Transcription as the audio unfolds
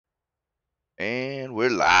And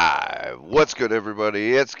we're live. What's good,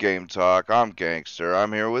 everybody? It's Game Talk. I'm Gangster.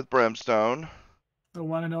 I'm here with Brimstone, The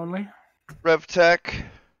one and only. RevTech,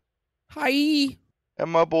 Hi.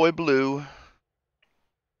 and my boy Blue.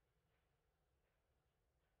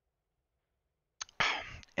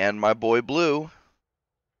 And my boy Blue.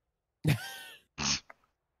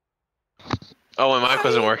 Oh, my mic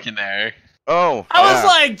wasn't working there. Oh, I was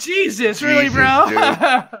like, Jesus, really, Jesus,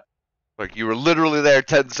 bro? like you were literally there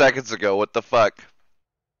 10 seconds ago. What the fuck?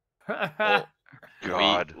 Well,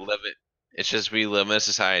 God. We live it. It's just we live in a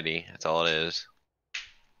society. That's all it is.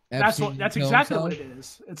 That's exactly what it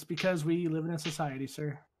is. It's because we live in a society,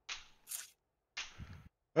 sir.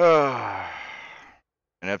 And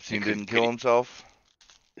Epstein didn't kill himself?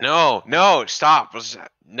 No, stop.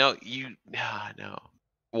 No, no.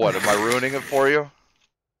 What, am I ruining it for you?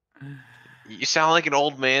 You sound like an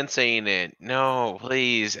old man saying it. No,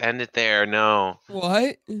 please, end it there. No.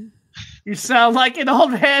 What? You sound like an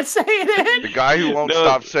old man saying it. The guy who won't No.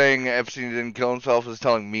 stop saying Epstein didn't kill himself is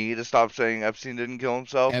telling me to stop saying Epstein didn't kill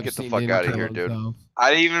himself? Get the Epstein fuck didn't out of kill here, dude. himself.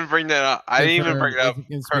 I didn't even bring that up. I didn't even bring it up.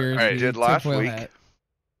 Conspiracy. You did last Tinfoil week. hat.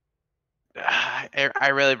 I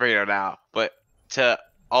really bring it out. But to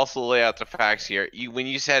also lay out the facts here, when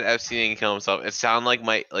you said Epstein didn't kill himself, it sounded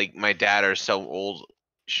like my dad or some old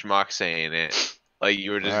schmuck saying it. Like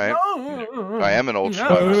you were just. Alright. Oh, I am an old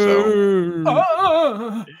schmuck,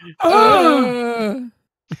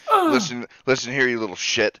 so listen here, you little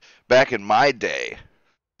shit. Back in my day,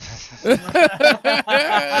 when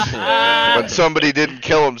somebody didn't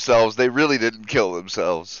kill themselves, they really didn't kill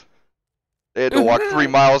themselves. They had to walk 3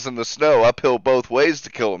 miles in the snow uphill both ways to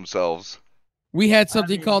kill themselves. We had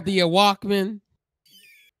something called the Walkman.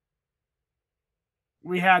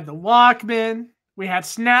 We had the Walkman. We had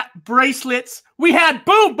snap bracelets. We had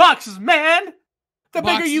boom boxes, man. The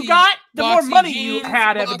bigger you got, the more money you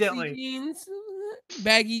had, evidently. Jeans,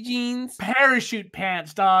 baggy jeans. Parachute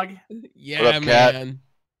pants, dog. Yeah, What up, Cat? man.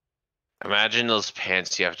 Imagine those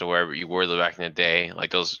pants you have to wear, but you wore them back in the day,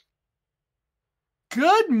 like those.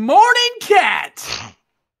 Good morning, cat.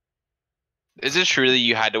 Is it true that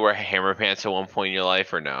you had to wear hammer pants at one point in your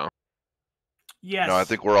life, or no? Yes. No, I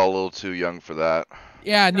think we're all a little too young for that.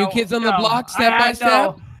 Yeah, new No, kids on the no, block, step by step.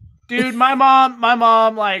 no. Dude, my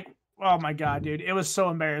mom, like, oh my god, dude, it was so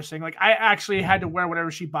embarrassing. Like, I actually had to wear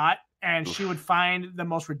whatever she bought, and she would find the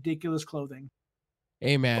most ridiculous clothing.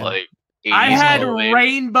 Hey, man. Like I 80s had clothing.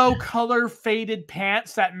 rainbow color faded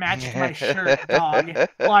pants that matched my shirt, dog.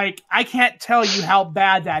 Like, I can't tell you how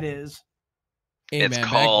bad that is. Hey, It's man.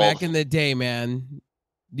 called- Back in the day, man.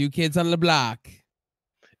 New kids on the block.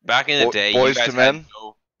 Back in the day, Boys you guys to men? had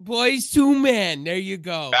no. Boys to men. There you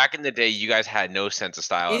go. Back in the day, you guys had no sense of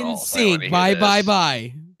style at all. In so I wanna sync. hear Bye, this. bye,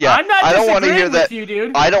 bye. Yeah, I'm not I don't want to hear disagreeing that. with you,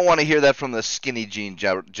 dude. I don't want to hear that from the skinny jean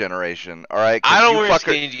generation. All right, 'Cause I don't you wear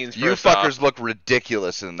skinny jeans. You first off. fuckers look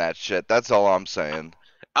ridiculous in that shit. That's all I'm saying.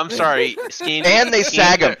 I'm sorry, skinny. And they skinny-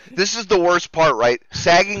 sag them. This is the worst part, right?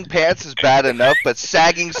 Sagging pants is bad enough, but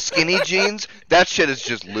sagging skinny jeans, that shit is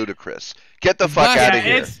just ludicrous. Get the fuck Yeah, out of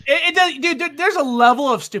here. It does, dude. There's a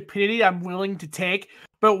level of stupidity I'm willing to take,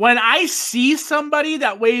 but when I see somebody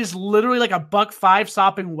that weighs literally like $1.5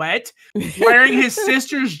 sopping wet, wearing his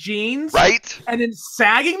sister's jeans, Right? and then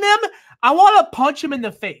sagging them, I want to punch him in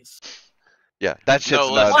the face. Yeah, that shit's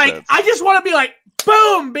No, listen. nonsense. Like, I just want to be like,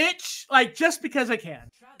 boom, bitch, like just because I can.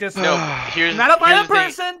 Just No, here's I'm not a violent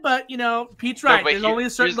here's the thing. person, but you know, Pete's No, right. but There's only a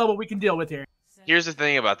certain here's- level we can deal with here. Here's the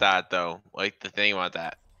thing about that, though. Like the thing about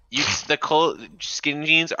that, skinny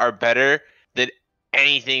jeans are better than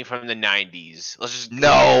anything from the '90s. Let's just No. go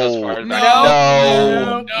as far as No.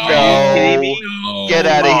 that. No. Are you kidding me? No. Get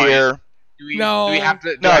out of Come on. here. Do we No. have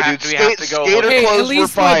to? No, dude, Do we have to go? skater Hey, clothes at were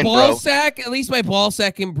least fine, my bro. ball sack. At least my ball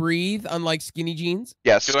sack can breathe, unlike skinny jeans.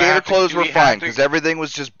 Yeah, Do I skater have to- clothes do were we have fine to- because everything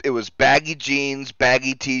was it was baggy jeans,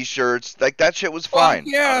 baggy t-shirts. Like that shit was Fuck fine.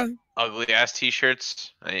 yeah. Ugly ass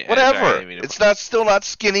t-shirts. Whatever. It's still not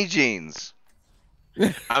skinny jeans.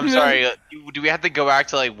 I'm sorry. Do we have to go back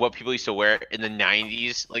to like what people used to wear in the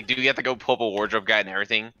 '90s? Like, do we have to go pull up a wardrobe guide and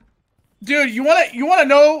everything? Dude, you wanna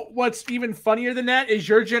know what's even funnier than that is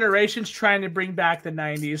your generation's trying to bring back the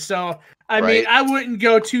 '90s. So I mean, Right. I wouldn't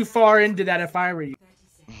go too far into that if I were you.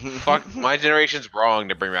 Fuck, my generation's wrong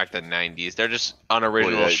to bring back the '90s. They're just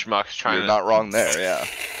unoriginal Well, yeah, schmucks trying You're to. not wrong there. Yeah.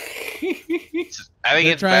 I think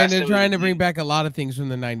They're it's trying. best. They're that trying to we- bring back a lot of things from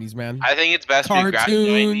the '90s, man. I think it's best we grab the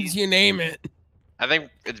Cartoons, 90s. you name it. I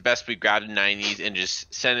think it's best we grab the '90s and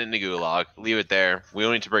just send it in the gulag. Leave it there. We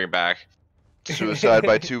don't need to bring it back. Suicide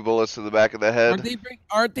by 2 bullets to the back of the Aren't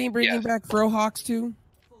head. they bringing Yes. back Frohawks too?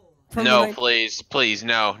 From No, the please,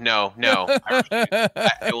 no.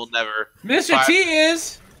 I will never. Mr. Fire- T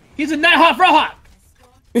is He's a Nighthawk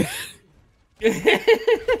Frohawk.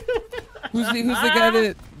 Who's the guy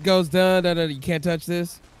that goes dun dun dun? You can't touch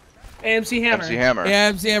this. AMC Hammer. MC Hammer. Yeah,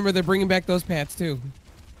 MC Hammer. They're bringing back those pants too.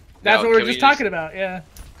 That's No, what we were can we just talking about. Yeah.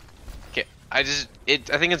 Okay, I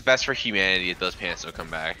think it's best for humanity if those pants don't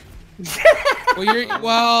come back.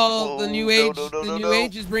 Well, the Oh, new no, age, no, no, the no, new no.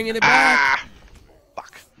 age is bringing it back. Ah!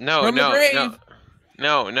 Fuck. No, From the no, grave.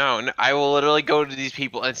 no. I will literally go to these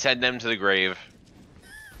people and send them to the grave.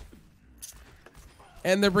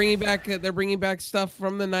 And they're bringing back stuff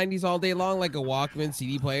from the '90s all day long, like a Walkman,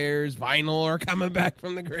 CD players, vinyl are coming back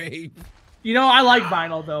from the grave. You know, I like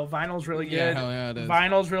vinyl though. Vinyl's really good. Yeah, hell yeah, it is.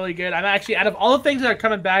 Vinyl's really good. I'm actually out of all the things that are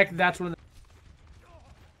coming back, that's one of the.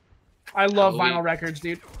 I love Totally. vinyl records,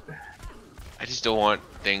 dude. I just don't want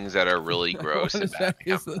things that are really gross What and is that? bad.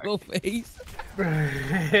 His little face.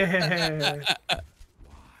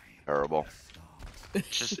 Terrible.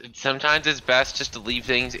 Just sometimes it's best just to leave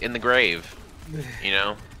things in the grave. You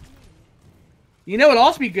know, You know, it'd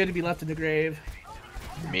also be good to be left in the grave.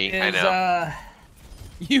 me. Is, I know.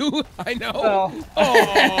 You, I know. Well, Oh.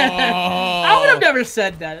 I would have never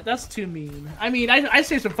said that. That's too mean. I mean, I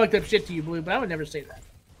say some fucked up shit to you, Blue, but I would never say that.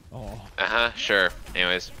 Oh. Sure.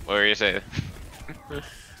 Anyways, what were you saying?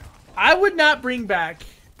 I would not bring back,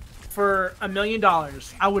 for $1 million,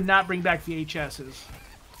 I would not bring back VHSs.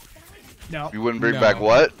 No. You wouldn't bring No. back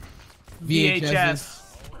what? VHS.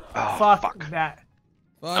 Oh, Fuck that.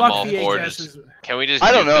 Fuck. Fuck all for VHSs. Can we just?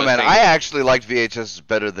 I don't use know, those man. things? I actually liked VHS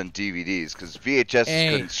better than DVDs because VHS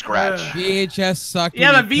Hey. couldn't scratch. VHS sucked.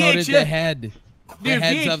 Yeah, when but you coated VHS the head. The Dude,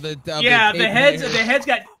 heads VH of the yeah, tape the heads players.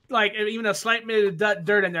 got like even a slight bit of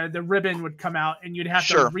dirt in there. The ribbon would come out, and you'd have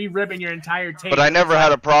Sure. to re-ribbon your entire tape. But I never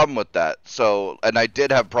had a problem with that. So, and I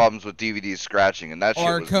did have problems with DVDs scratching, and that shit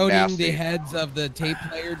Or was coating nasty. the heads of the tape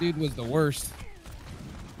player, dude, was the worst.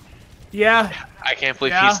 Yeah, I can't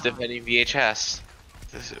believe Yeah. he's defending VHS.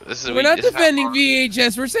 This is We're not this is how defending far-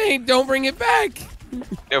 VHS. We're saying don't bring it back.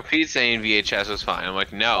 No, Pete's saying VHS was fine. I'm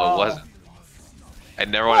like, no, Oh. it wasn't. I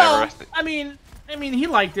never want well, to ever. I mean, he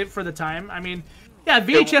liked it for the time. I mean, yeah,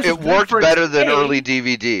 VHS. It was good worked for its better than day. early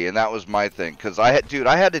DVD, and that was my thing. Cause I had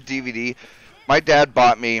a DVD. My dad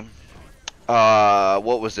bought me,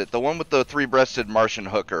 what was it? The one with the three-breasted Martian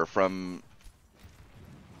hooker from.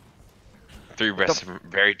 Three breasts,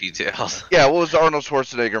 very detailed. Yeah, what was the Arnold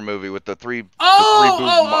Schwarzenegger movie with the three boob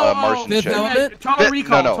Martian Fifth chick? Element? Total Fi-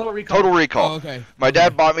 Recall. no, Total Recall. Total Recall. Oh, okay. My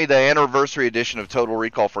dad bought me the anniversary edition of Total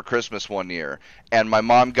Recall for Christmas one year, and my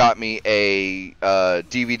mom got me a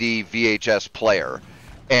DVD VHS player.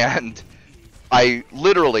 And I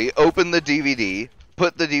literally opened the DVD,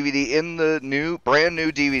 put the DVD in the brand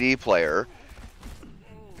new DVD player,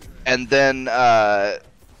 and then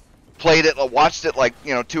played it, watched it like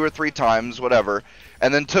 2 or 3 times, whatever,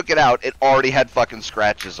 and then took it out. It already had fucking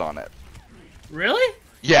scratches on it. Really?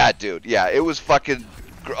 Yeah, dude. Yeah, it was fucking.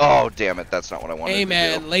 Oh, damn it. That's not what I wanted Hey to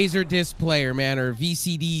man, do. laser disc player, man, or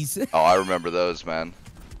VCDs. Oh, I remember those, man.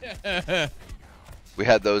 We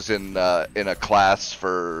had those in a class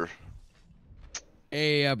for.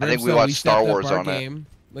 Hey, think we Brimstone, watched Star stepped up Wars our on it. game.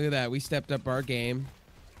 Look at that, we stepped up our game.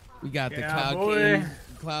 We got the Yeah, Cloud boy. Kings,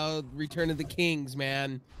 Cloud Return of the Kings,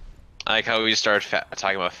 man. I like how we just started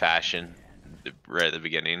talking about fashion right at the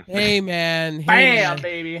beginning. Hey man, hey, Bam, man.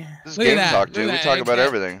 baby. This is Look at game that, talk, look dude. at We that, talk about that-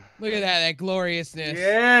 everything. Look at that gloriousness.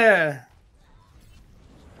 Yeah.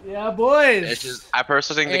 Yeah, boys. It's just, I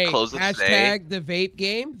personally think Hey, they closed it today. hashtag the vape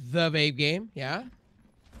game, yeah.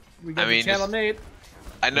 We got I mean, the channel just- mate.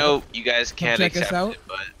 I know you guys can't check us accept out. it,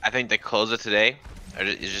 but I think they closed it today.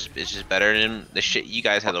 It's just better than the shit you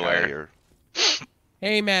guys had to Fuck outta wear. here.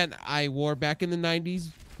 Hey man, I wore back in the 90s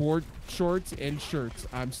board shorts and shirts.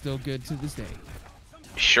 I'm still good to this day.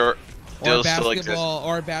 Short, Or those still exist.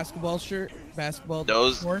 basketball shirt, basketball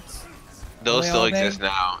Those- shorts. Those Only still all day? exist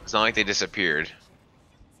now. It's not like they disappeared.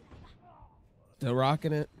 Still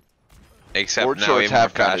rocking it. Except Board now we shorts have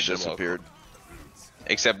have more kind of fashionable. disappeared.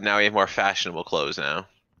 Except now we have more fashionable clothes now.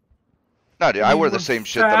 No, dude, I wear the More same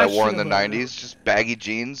shit that I wore in the fashionable. 90s. Just baggy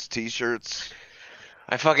jeans, t-shirts.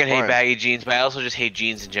 I fucking hate Fine. baggy jeans, but I also just hate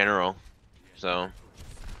jeans in general. So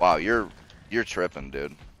Wow, you're tripping,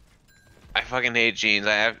 dude. I fucking hate jeans.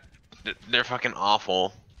 They're fucking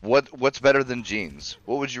awful. What's better than jeans?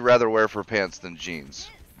 What would you rather wear for pants than jeans?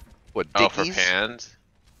 What, Oh, for Dickies? pants.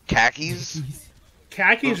 Khakis?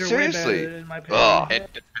 Khakis No, are seriously. way better in my Ugh. opinion.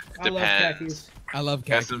 It I love depends. khakis. I love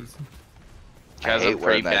Got khakis. some- I Cause hate I'm wearing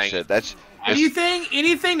pretty that bang- shit. That's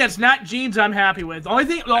Anything that's not jeans, I'm happy with. The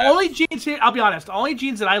only jeans here, I'll be honest, the only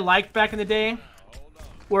jeans that I liked back in the day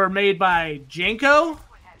were made by Janko,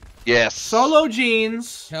 yes. Solo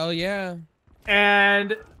Jeans, Hell yeah.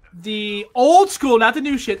 and the old school, not the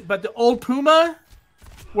new shit, but the old Puma,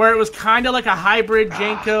 where it was kind of like a hybrid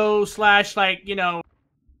Janko slash like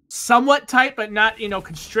somewhat tight, but not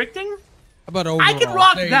constricting. How about overall? I can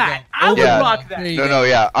rock that. I would rock that. No,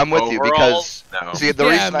 yeah, I'm with you because see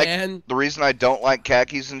man. the reason I don't like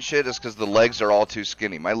khakis and shit is because the legs are all too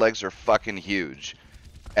skinny. My legs are fucking huge,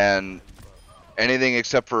 and anything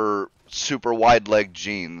except for super wide leg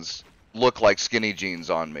jeans look like skinny jeans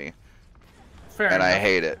on me. Fair and enough. I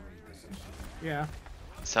hate it. Yeah.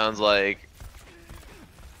 Sounds like.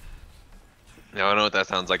 No, I don't know what that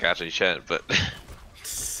sounds like actually, shit, but.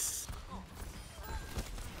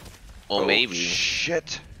 Well, maybe.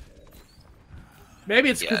 Shit. Maybe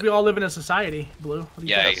it's because we all live in a society, Blue. What do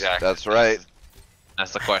you think? Exactly. That's right.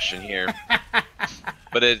 That's the question here.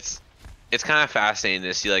 But it's kind of fascinating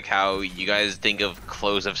to see like how you guys think of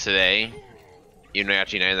clothes of today, even though you're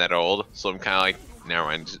actually not that old. So I'm kind of like, never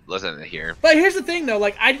mind, just listen to here. But here's the thing, though.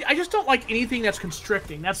 Like, I just don't like anything that's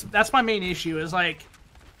constricting. That's my main issue. Is like,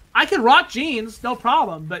 I can rock jeans, no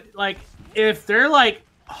problem. But like, if they're like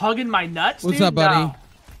hugging my nuts, What's dude, up, buddy? no.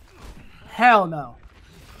 Hell no.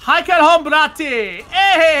 Hi, cat hombrate.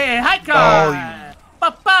 Hey, hi, cat.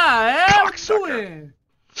 Papa, how you doing?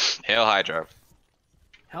 Hail Hydra.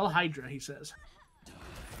 Hell Hydra, he says.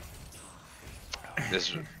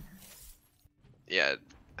 Yeah.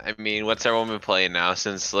 I mean, what's everyone been playing now?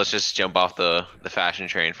 Since let's just jump off the fashion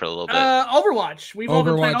train for a little bit. Overwatch. We've all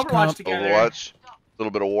been playing Overwatch Overwatch comp. together. Overwatch, a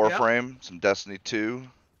little bit of Warframe, some Destiny 2.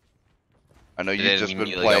 I know you've then just been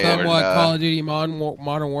immediately go playing. over Somewhat Call of Duty Modern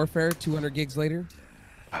Warfare, 200 gigs later.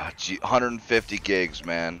 150 gigs,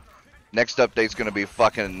 man. Next update's gonna be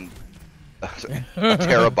fucking a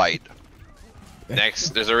terabyte. Next,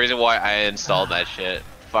 there's a reason why I installed that shit.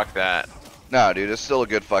 Fuck that. No, dude, it's still a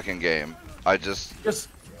good fucking game. I just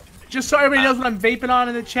so everybody knows what I'm vaping on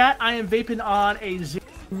in the chat. I am vaping on a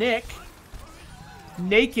Nick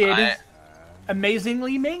Naked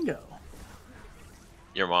Amazingly Mango.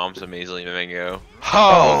 Your mom's amazingly mango.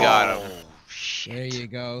 oh God. There you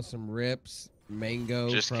go. Some rips. Mango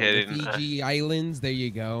Just from kidding. the Fiji Islands. There you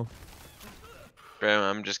go. Bro,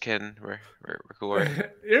 I'm just kidding. We're cool. Right?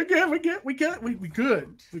 You're good. We good. We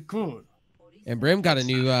good. And Brim got a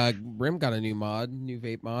new mod, new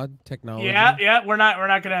vape mod technology. Yeah. We're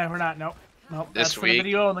not. Nope. This That's for the week-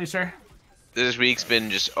 video only, sir. This week's been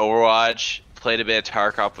just Overwatch. Played a bit of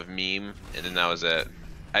Tarkov with Meme, and then that was it.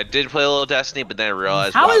 I did play a little Destiny, but then I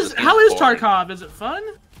realized How wow, is this game's boring. Tarkov? Is it fun?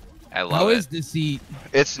 I love How it. is Deceit?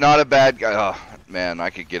 It's not a bad guy. Oh, man, I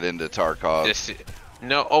could get into Tarkov.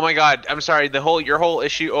 No, oh my god, I'm sorry. Your whole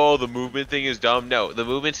issue. Oh, the movement thing is dumb. No, the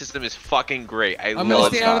movement system is fucking great. I'm No, gonna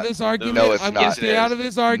it's stay out not. of this argument. No, it's I'm not. gonna stay out of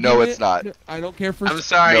this argument. No, it's not. I don't care for. I'm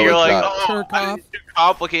sorry. No, you're it's like, not. oh, Tarkov. it's too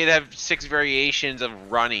complicated to have 6 variations of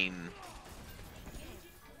running.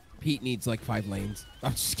 Pete needs like 5 lanes.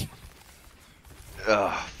 I'm just kidding.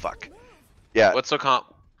 Ugh, fuck. Yeah, What's the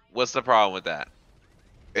problem with that?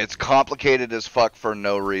 it's complicated as fuck for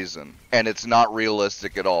no reason, and it's not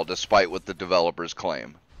realistic at all, despite what the developers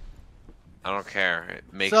claim. I don't care. It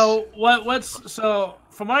makes So so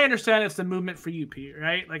from what I understand, it's the movement for you, Pete,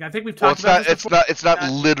 right? Like I think we've Well, talked about this before. it's not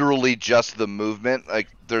literally just the movement. Like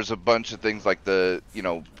there's a bunch of things like the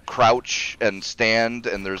crouch and stand,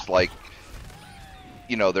 and there's like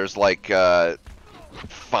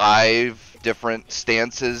 5 different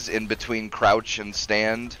stances in between crouch and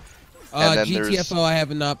stand. And then GTFO I have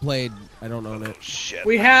not played. I don't own it. Shit.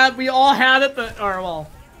 We all have it, but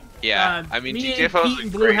yeah. I mean, me GTFO and Pete is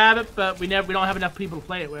and Blue great. have it, but we don't have enough people to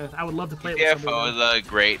play it with. I would love to play it with GTFO somebody. is a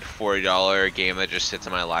great $40 game that just sits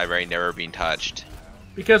in my library, never being touched.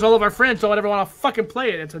 Because all of our friends don't ever want to fucking play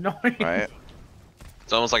it. It's annoying. Right.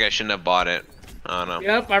 It's almost like I shouldn't have bought it. I don't know.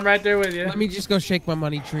 Yep, I'm right there with you. Let me just go shake my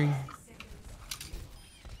money tree.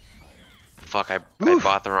 Fuck, I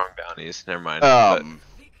bought the wrong bounties. Never mind.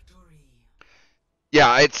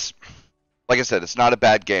 Yeah, it's like I said, it's not a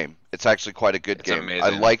bad game. It's actually quite a good It's game. amazing. I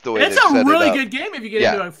like the way It's they set a really it up. good game if you get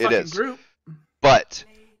Yeah, into a it fucking is. group. But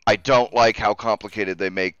I don't like how complicated they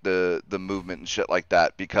make the movement and shit like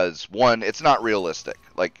that because one, it's not realistic.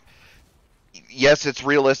 Like, yes, it's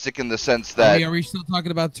realistic in the sense that Are we still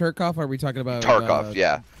talking about Tarkov? Or are we talking about Tarkov,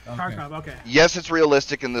 yeah. Okay. Tarkov, okay. Yes, it's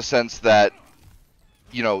realistic in the sense that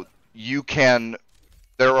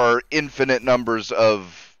there are infinite numbers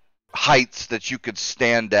of heights that you could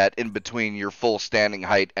stand at in between your full standing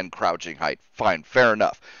height and crouching height. Fine, fair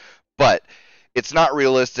enough. But it's not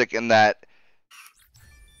realistic in that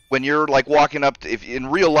when you're like walking up to, if in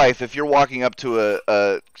real life, if you're walking up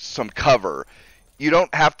to some cover, you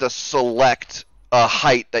don't have to select a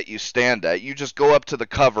height that you stand at. You just go up to the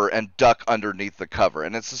cover and duck underneath the cover.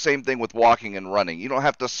 And it's the same thing with walking and running. You don't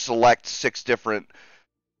have to select 6 different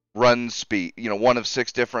run speed, one of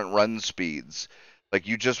 6 different run speeds. Like,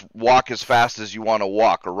 you just walk as fast as you want to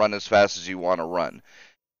walk or run as fast as you want to run.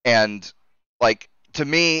 And, like, to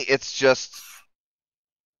me, it's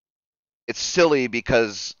silly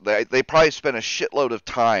because they probably spent a shitload of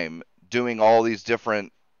time doing all these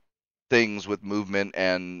different things with movement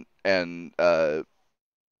and it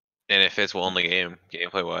fits well in the game,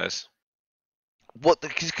 gameplay wise.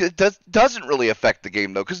 It doesn't really affect the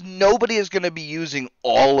game though, because nobody is going to be using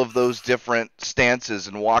all of those different stances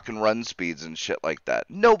and walk and run speeds and shit like that.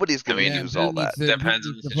 Nobody's going to use all that. Depends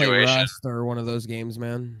on the Play situation. Rust or one of those games,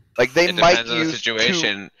 man. Like they It might depends on the use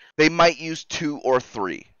situation. They might use 2 or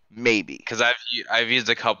 3, maybe. Because I've used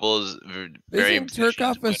a couple of very. Isn't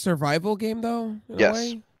Tarkov a survival game though? In Yes. A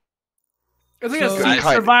way? I think So- it's Kind of.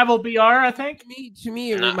 survival BR. I think. To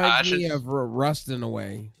me, it No, reminds I me should- of Rust in a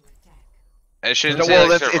way. I shouldn't No, say well,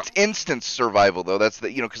 like it's instance survival though. That's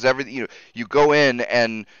the because everything you go in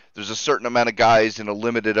and there's a certain amount of guys in a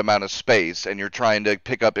limited amount of space, and you're trying to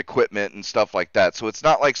pick up equipment and stuff like that. So it's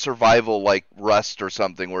not like survival like Rust or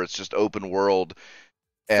something where it's just open world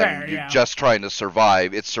and Fair, you're yeah. just trying to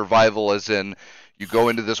survive. It's survival as in you go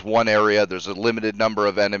into this one area. There's a limited number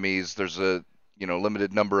of enemies. There's a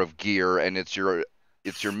limited number of gear, and it's your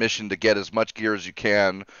mission to get as much gear as you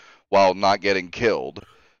can while not getting killed.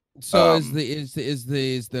 So is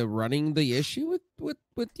the running the issue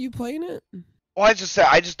with you playing it? Well, I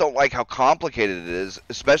just don't like how complicated it is,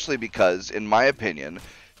 especially because, in my opinion,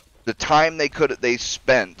 the time they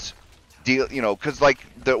spent because like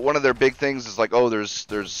one of their big things is like, oh, there's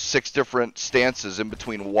 6 different stances in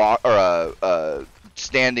between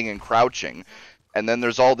standing and crouching, and then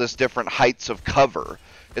there's all this different heights of cover.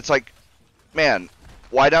 It's like, man,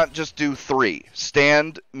 why not just do 3?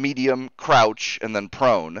 Stand, medium, crouch, and then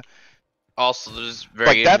prone. Also, there's Like,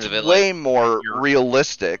 variations that's of it. way Like, more you're-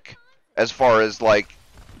 realistic as far as, like,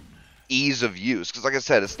 ease of use. Because, like I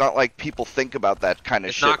said, it's not like people think about that kind of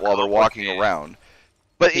It's shit not while they're walking complicated. around.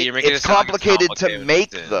 But You're making it's it sound like it's complicated to complicated,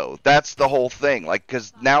 make, yeah. though. That's the whole thing. Like,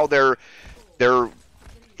 because now they're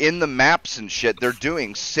in the maps and shit, they're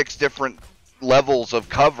doing 6 different levels of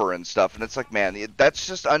cover and stuff, and it's like, man, that's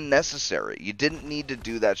just unnecessary. You didn't need to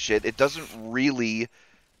do that shit. It doesn't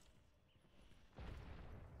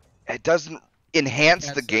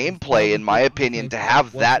enhance the gameplay, in my opinion, to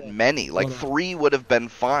have that many. Like, 3 would have been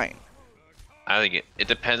fine. I think it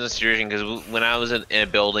depends on the situation. Because when I was in a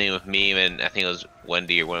building with me and I think it was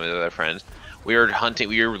Wendy or one of the other friends, we were hunting,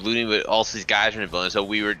 we were looting with all these guys in the building. So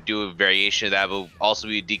we would do a variation of that, but also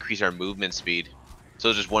we would decrease our movement speed. So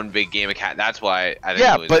it's just one big game of cat. That's why I didn't.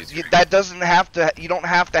 Yeah, really but use that doesn't have to. You don't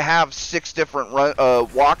have to have 6 different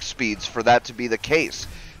walk speeds for that to be the case.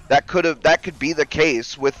 That could be the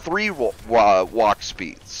case with 3 walk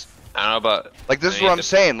speeds. I don't know about. Like, this is what I'm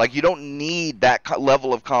saying. Like, you don't need that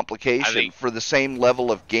level of complication for the same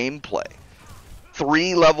level of gameplay.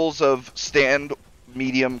 3 levels of stand,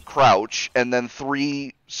 medium, crouch, and then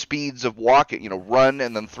 3 speeds of walking. Run,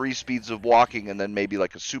 and then 3 speeds of walking, and then maybe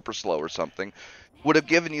like a super slow or something, would have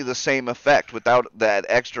given you the same effect without that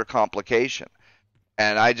extra complication.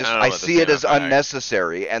 And I see it as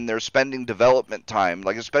unnecessary, and they're spending development time,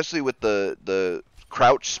 like especially with the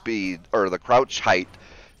crouch speed or the crouch height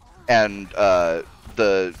and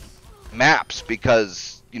the maps,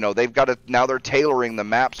 because they've got to now they're tailoring the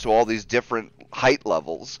maps to all these different height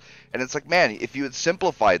levels, and it's like, man, if you had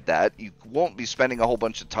simplified that, you won't be spending a whole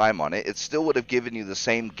bunch of time on it. It still would have given you the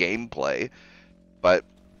same gameplay, but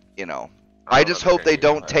I just hope they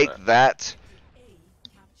don't take that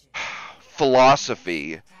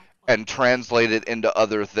philosophy and translate it into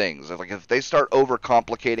other things. Like, if they start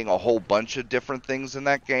overcomplicating a whole bunch of different things in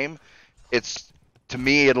that game, to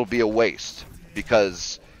me it'll be a waste,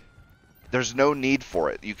 because there's no need for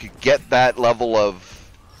it. You could get that level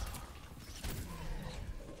of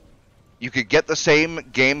you could get the same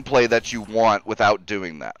gameplay that you want without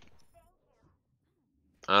doing that.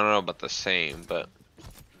 I don't know about the same, but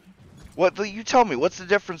You tell me, what's the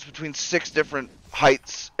difference between 6 different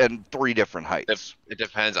heights and 3 different heights? it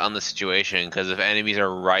depends on the situation. Because if enemies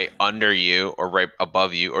are right under you or right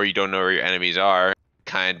above you, or you don't know where your enemies are,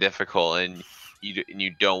 kind of difficult, and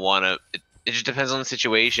you don't want to. It just depends on the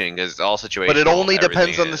situation, because all situations. But it only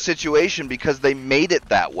depends on the is. situation, because they made it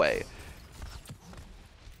that way.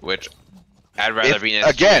 Which I'd rather be in a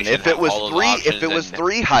Again, situation if it was have all those 3, if options it was and-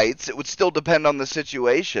 3 heights, it would still depend on the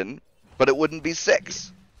situation, but it wouldn't be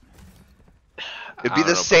 6. It'd be I don't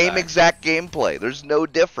the know about same that. exact gameplay. There's no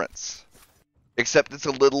difference, except it's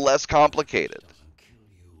a little less complicated.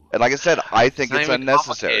 And like I said, I think not it's even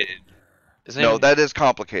unnecessary. complicated. It's not No, even- that is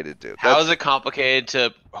complicated, dude. How is it complicated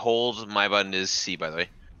to hold? My button is C, by the way.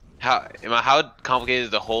 How complicated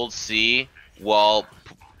is to hold C while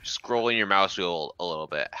scrolling your mouse wheel a little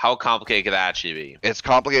bit? How complicated could that actually be? It's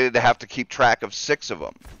complicated to have to keep track of 6 of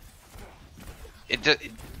them.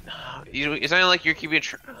 It's not like you're keeping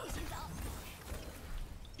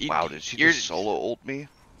Wow, did she just solo ult me?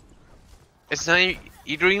 It's not.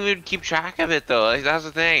 You don't even keep track of it though. Like, that's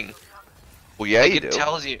the thing. Well, yeah, like, you it do.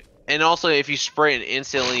 tells you. And also, if you sprint, it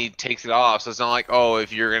instantly takes it off. So it's not like, oh,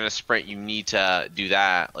 if you're gonna sprint, you need to do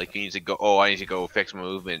that. Like you need to go. Oh, I need to go fix my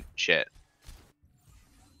movement. Shit.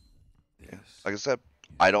 Yeah. Like I said,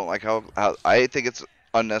 I don't like how I think it's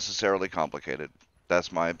unnecessarily complicated.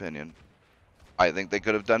 That's my opinion. I think they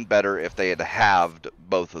could have done better if they had halved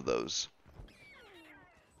both of those.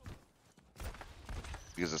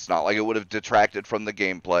 Because it's not like it would have detracted from the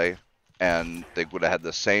gameplay, and they would have had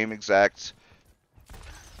the same exact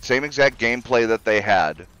gameplay that they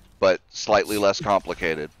had, but slightly less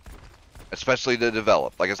complicated. Especially to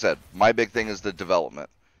develop. Like I said, my big thing is the development.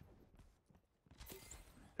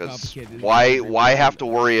 Because why have to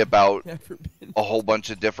worry about a whole bunch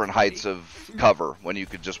of different heights of cover when you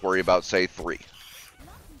could just worry about, say, 3?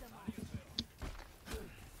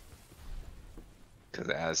 Because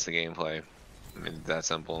it adds to gameplay. I mean, it's that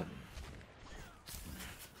simple.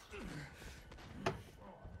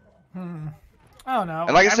 I don't know.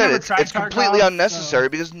 And like I I've said, never it's tried completely Tarkov, unnecessary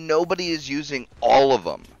because nobody is using all of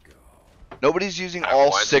them. Nobody's using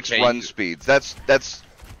all 6 run speeds.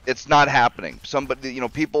 It's not happening. Somebody,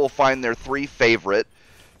 people will find their 3 favorite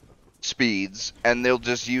speeds and they'll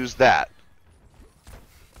just use that.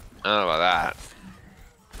 I don't know about that.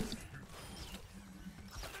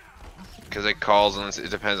 Because it calls on. It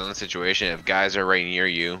depends on the situation. If guys are right near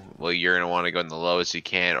you, well, you're gonna want to go in the lowest you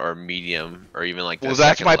can, or medium, or even like. Well,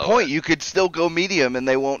 that's my point. You could still go medium, and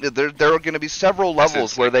they won't. There are going to be several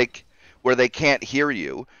levels where they can't hear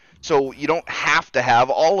you, so you don't have to have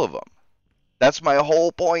all of them. That's my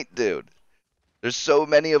whole point, dude. There's so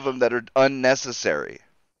many of them that are unnecessary.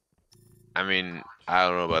 I mean, I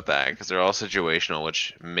don't know about that because they're all situational,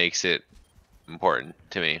 which makes it important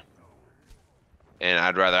to me. And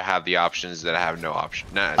I'd rather have the options that have no option.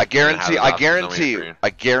 I guarantee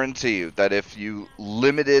you that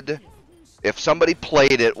if somebody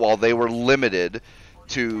played it while they were limited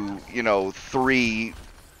to, 3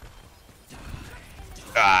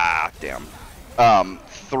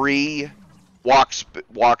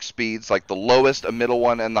 walk speeds, like the lowest, a middle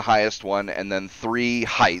one, and the highest one, and then 3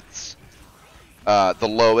 heights, the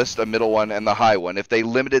lowest, a middle one, and the high one. If they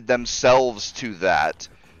limited themselves to that,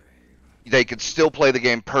 they could still play the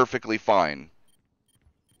game perfectly fine.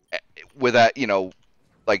 With that,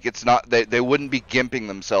 like it's not they wouldn't be gimping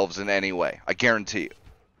themselves in any way. I guarantee you.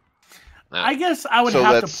 I guess I would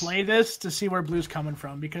have to play this to see where Blue's coming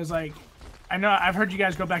from because, like, I know I've heard you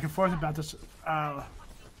guys go back and forth about this a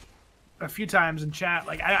few times in chat.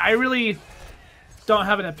 Like, I really don't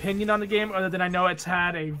have an opinion on the game other than I know it's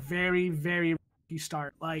had a very, very rocky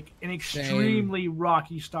start, like an extremely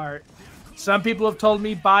rocky start. Some people have told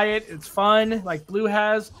me buy it, it's fun, like Blue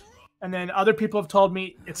has, and then other people have told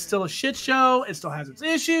me it's still a shit show, it still has its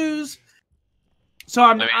issues. So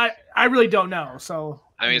I really don't know. So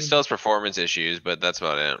I mean, it still has performance issues, but that's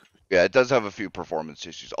about it. Yeah, it does have a few performance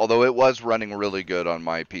issues, although it was running really good on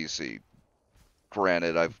my PC.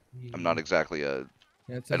 Granted, I'm not exactly I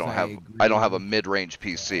don't have a mid-range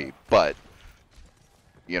PC, but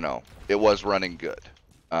it was running good.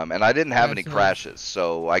 And I didn't have any crashes,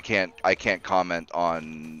 so I can't comment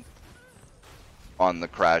on the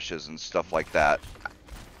crashes and stuff like that.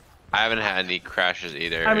 I haven't had any crashes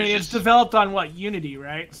either. I mean, it's developed on Unity,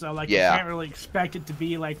 right? So like, yeah. You can't really expect it to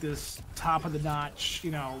be like this top of the notch,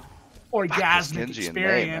 orgasmic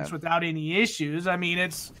experience without any issues. I mean,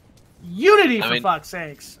 it's Unity for fuck's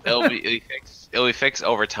sakes. It'll be fixed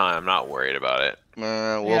over time. I'm not worried about it.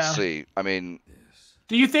 We'll see. I mean.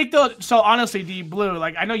 Do you think though? So honestly, Blue,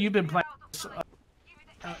 like I know you've been playing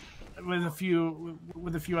with a few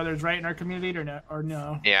others, right, in our community, or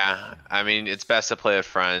no? Yeah, I mean it's best to play with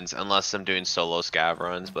friends unless I'm doing solo scav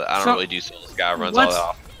runs, but I don't really do solo scav runs all that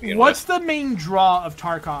often. What's the main draw of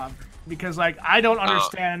Tarkov? Because like I don't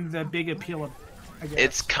understand the big appeal of it, I guess.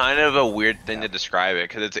 It's kind of a weird thing to describe it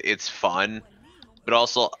because it's fun. But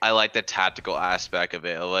also, I like the tactical aspect of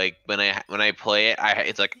it. Like when I play it, I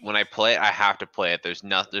have to play it. There's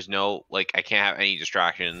no like I can't have any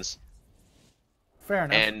distractions. Fair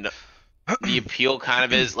enough. And the appeal kind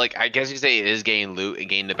of is like I guess you could say it is getting loot and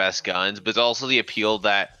getting the best guns, but it's also the appeal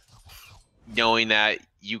that knowing that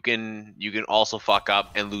you can also fuck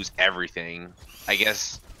up and lose everything. I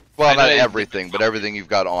guess Well, not everything, but everything you've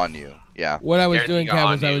got on you. Yeah. What I was doing,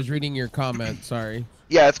 Kev, was I was reading your comment. Sorry.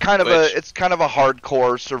 Yeah, it's kind of a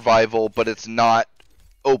hardcore survival, but it's not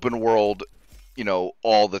open world, you know,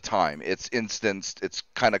 all the time. It's instanced. It's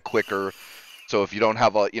kind of quicker. So if you don't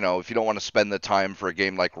have if you don't want to spend the time for a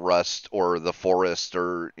game like Rust or The Forest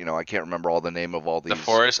or, you know, I can't remember all the name of all these. The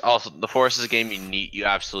Forest is a game you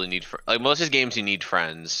absolutely need like most of these games you need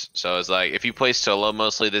friends. So it's like if you play solo,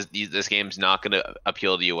 mostly this game's not going to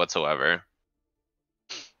appeal to you whatsoever.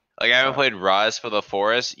 Like I haven't played Rust, but The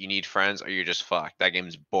Forest, you need friends or you're just fucked. That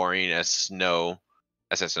game's boring as snow.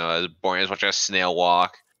 As boring as watching a snail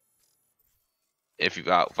walk. If you've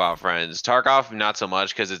got without friends. Tarkov, not so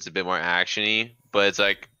much because it's a bit more actiony, but it's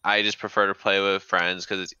like I just prefer to play with friends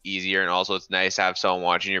because it's easier and also it's nice to have someone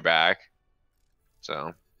watching your back.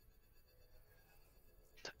 So,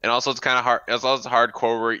 and also it's kind of hard. It's also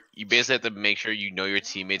hardcore where you basically have to make sure you know your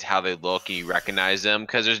teammates, how they look, and you recognize them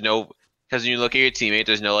because when you look at your teammate,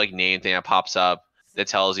 there's no like name thing that pops up that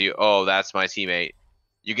tells you, oh, that's my teammate.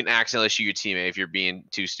 You can accidentally shoot your teammate if you're being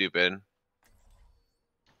too stupid.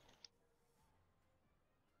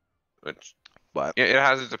 But it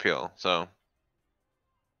has its appeal, so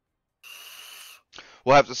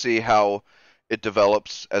we'll have to see how it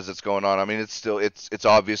develops as it's going on. I mean, it's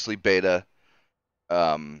obviously beta.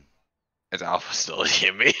 It's alpha still,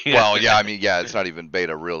 you mean? Well, yeah, I mean, yeah, it's not even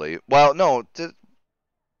beta really. Well, no,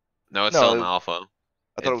 no, it's still an alpha.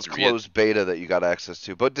 I thought it was closed beta that you got access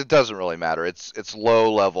to, but it doesn't really matter. It's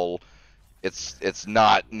low level. It's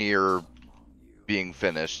not near being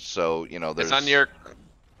finished, so you know there's. It's not near.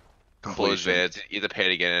 Closed beta. It's either pay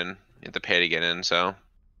to get in. You have to pay to get in. So.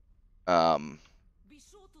 Yeah,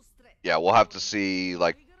 we'll have to see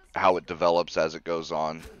like how it develops as it goes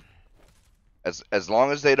on. As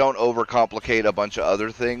long as they don't overcomplicate a bunch of other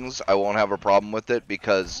things, I won't have a problem with it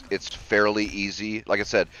because it's fairly easy. Like I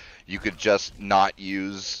said, you could just not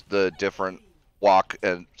use the different walk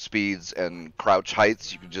and speeds and crouch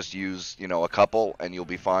heights. You can just use, you know, a couple and you'll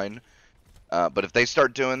be fine. But if they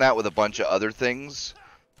start doing that with a bunch of other things,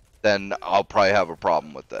 then I'll probably have a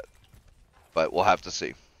problem with it. But we'll have to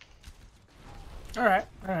see. All right.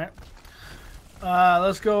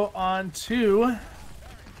 Let's go on to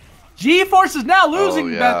Geforce is now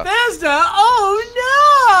losing Bethesda.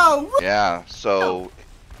 Oh no! Yeah. So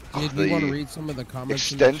do you want to read some of the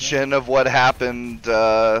comments? Extension of what happened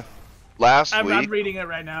last week. I'm reading it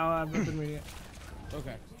right now. I've been reading it.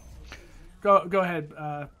 Okay. Go ahead.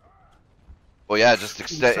 Well, yeah, just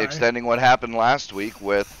extending what happened last week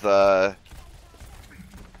with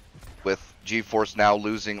Geforce now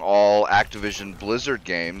losing all Activision Blizzard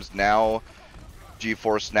games. Now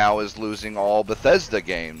Geforce now is losing all Bethesda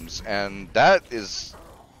games, and this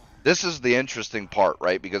is the interesting part,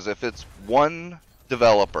 right? Because if it's one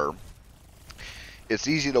developer, it's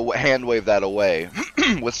easy to hand wave that away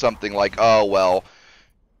with something like, oh well,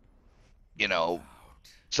 you know,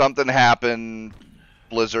 something happened.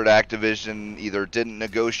 Blizzard Activision either didn't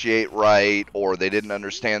negotiate right, or they didn't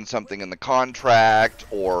understand something in the contract,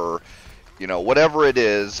 or, you know, whatever it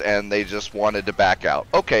is, and they just wanted to back out.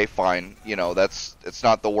 Okay, fine. You know, it's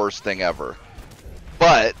not the worst thing ever.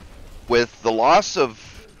 But with the loss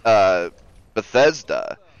of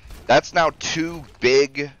Bethesda, that's now two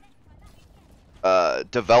big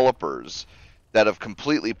developers that have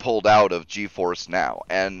completely pulled out of Geforce now.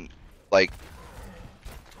 And, like,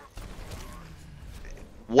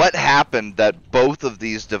 what happened that both of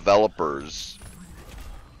these developers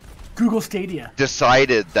Google Stadia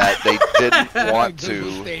decided that they didn't want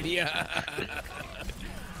Google to Stadia.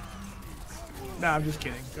 No, I'm just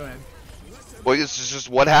kidding. Go ahead. Well, it's just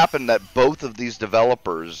what happened that both of these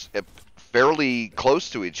developers, fairly close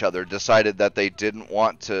to each other, decided that they didn't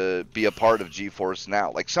want to be a part of Geforce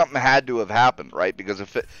now. Like, something had to have happened, right? Because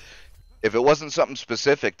if it wasn't something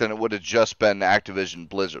specific, then it would have just been Activision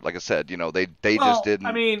Blizzard. Like I said, you know, they just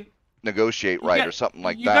didn't negotiate right or something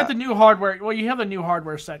like that. You got the new hardware. Well, you have the new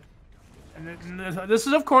hardware set. And this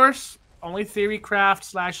is, of course, only theory craft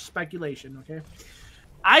 / speculation, okay?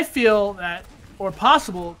 I feel that, or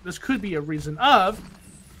possible, this could be a reason of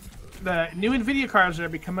the new NVIDIA cards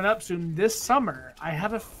that are coming up soon this summer. I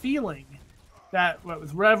have a feeling that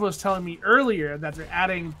what Rev was telling me earlier, that they're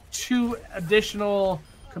adding 2 additional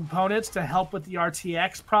components to help with the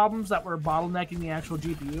RTX problems that were bottlenecking the actual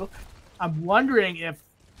GPU. I'm wondering if,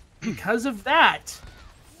 because of that,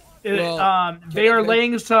 they're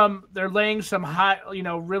laying some high, you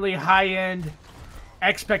know, really high-end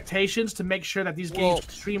expectations to make sure that these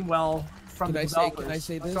games stream well from the developers. Can I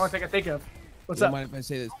say this? That's the only thing I think of. What's up? Mind if I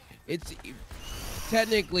say this? It's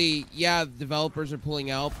technically, yeah, developers are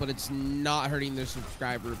pulling out, but it's not hurting their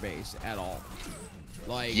subscriber base at all.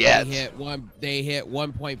 Like Yet. they hit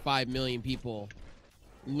 1.5 million people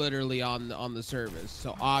literally on the service.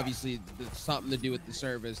 So obviously it's something to do with the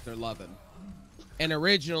service they're loving. And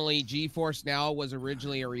originally Geforce Now was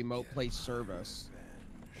originally a remote play service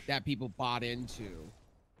that people bought into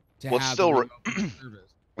to Well, have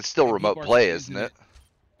it's still And remote people are play, still isn't using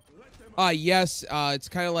it? Yes, it's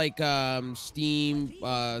kind of like Steam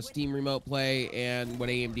remote play and what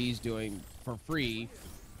AMD's doing for free.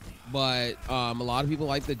 But a lot of people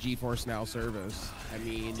like the Geforce Now service. I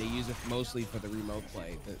mean, they use it mostly for the remote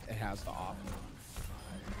play that it has to offer,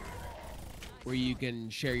 where you can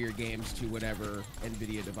share your games to whatever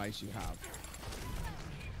NVIDIA device you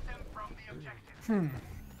have.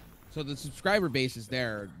 So the subscriber base is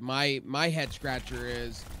there. My head scratcher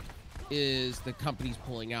is the company's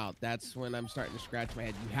pulling out. That's when I'm starting to scratch my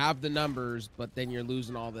head. You have the numbers, but then you're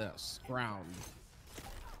losing all this ground.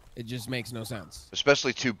 It just makes no sense.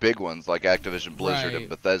 Especially two big ones like Activision Blizzard and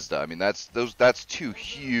Bethesda. I mean, that's two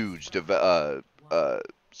huge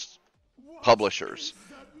publishers.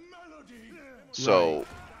 So,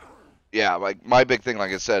 yeah, like my big thing,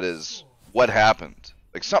 like I said, is what happened.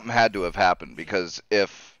 Like something had to have happened, because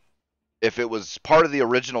if it was part of the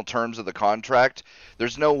original terms of the contract,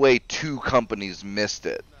 there's no way two companies missed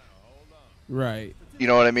it. Right. You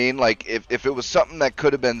know what I mean? Like, if it was something that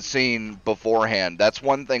could have been seen beforehand, that's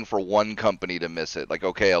one thing for one company to miss it. Like,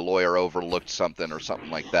 okay, a lawyer overlooked something or something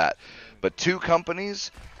like that. But two companies,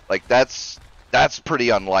 like, that's pretty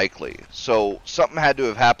unlikely. So something had to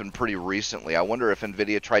have happened pretty recently. I wonder if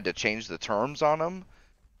NVIDIA tried to change the terms on them,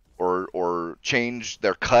 or change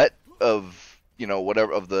their cut of, you know,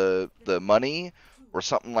 whatever, of the money or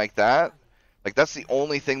something like that. Like, that's the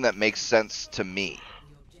only thing that makes sense to me.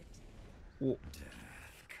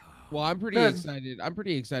 Well, I'm pretty excited. I'm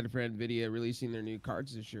pretty excited for NVIDIA releasing their new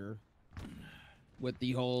cards this year, with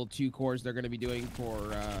the whole 2 cores they're going to be doing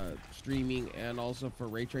for streaming and also for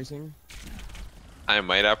ray tracing. I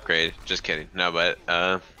might upgrade. Just kidding. No, but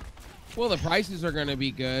well, the prices are going to be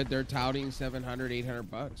good. They're touting $700,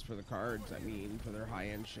 $800 for the cards. I mean, for their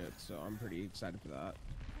high-end shit. So I'm pretty excited for that.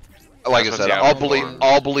 Like I said,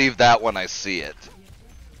 I'll believe that when I see it.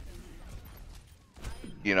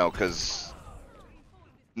 You know, because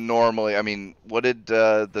normally, I mean, what did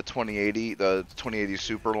the 2080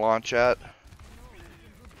 Super launch at?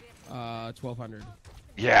 1200.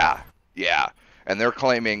 Yeah, and they're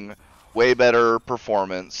claiming way better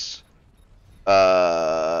performance,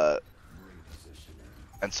 and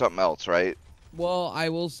something else, right? Well, I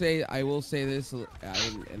will say this,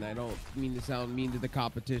 and I don't mean to sound mean to the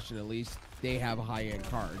competition. At least they have a high-end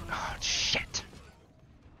card. Oh shit.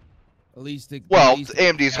 At least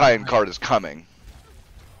AMD's high-end card is coming.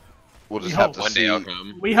 We'll just have to see.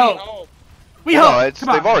 We hope. They've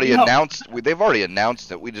already announced. They've already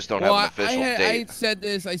announced it. We just don't have an official date.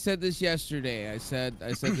 I said this yesterday. I said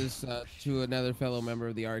this to another fellow member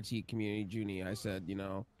of the RT community, Junie. I said, you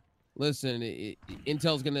know, listen,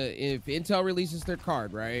 Intel's gonna, if Intel releases their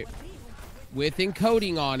card, right, with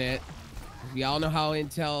encoding on it, we all know how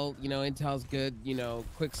Intel's good. You know,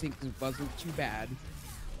 quick sync wasn't too bad.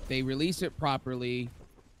 They release it properly,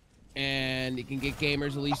 and it can get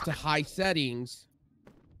gamers at least to high settings.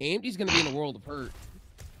 AMD's going to be in a world of hurt.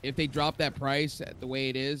 If they drop that price at the way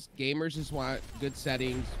it is, gamers just want good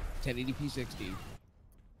settings, 1080p 60,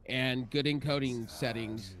 and good encoding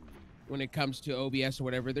settings when it comes to OBS or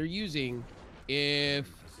whatever they're using. If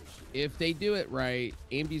they do it right,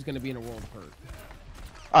 AMD's going to be in a world of hurt.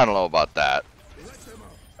 I don't know about that.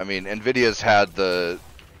 I mean, NVIDIA's had the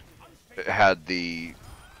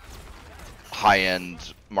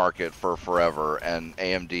high-end market for forever, and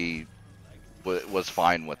AMD was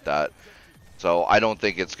fine with that. So I don't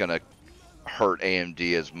think it's going to hurt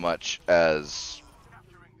AMD as much as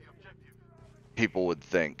people would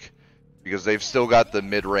think, because they've still got the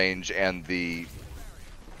mid-range and the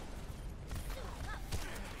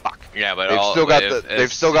yeah, but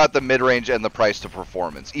they've still got the mid-range and the price to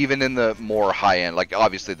performance, even in the more high-end. Like,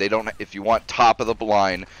 obviously they don't, if you want top of the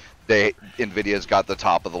line, NVIDIA's got the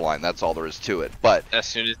top of the line. That's all there is to it. But as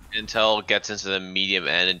soon as Intel gets into the medium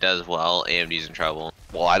end and does well, AMD's in trouble.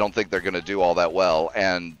 Well, I don't think they're going to do all that well,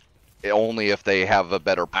 and only if they have a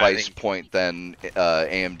better price point than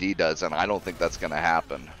AMD does, and I don't think that's going to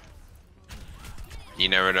happen. You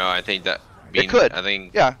never know. I think that it could. I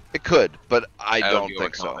think it could, but I don't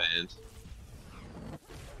think so.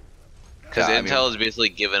 Because Intel is basically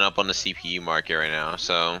giving up on the CPU market right now,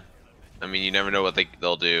 so. I mean, you never know what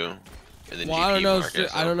they'll do in the GPU I don't know.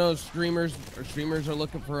 market, I don't know. Streamers are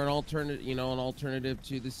looking for an alternative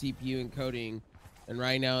to the CPU encoding, and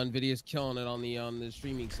right now Nvidia's killing it on the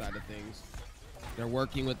streaming side of things. They're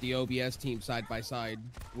working with the OBS team side by side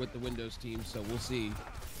with the Windows team, so we'll see.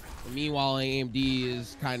 And meanwhile, AMD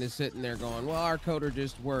is kind of sitting there going, well, our coder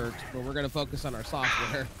just worked, but we're going to focus on our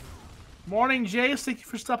software. Morning, Jace. Thank you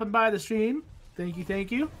for stopping by the stream. Thank you,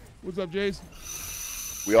 thank you. What's up,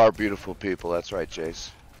 Jace? We are beautiful people. That's right,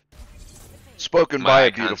 Jace. Spoken by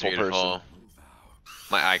a beautiful person.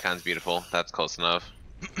 My icon's beautiful. That's close enough.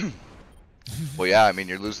 Well, yeah, I mean,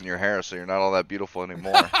 you're losing your hair, so you're not all that beautiful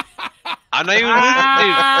anymore. I'm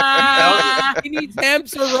not even. He needs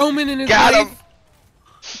Hamster Roman in his Got life. him!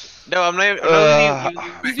 No, I'm not even.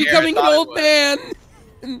 He's becoming an old man.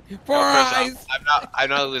 For our eyes. I'm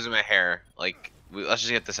not losing my hair. Like, let's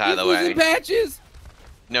just get this out of the way. Patches.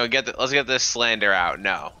 No, let's get this slander out.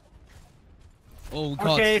 No. Oh,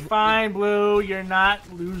 okay, fine, Blue. You're not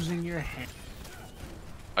losing your hair.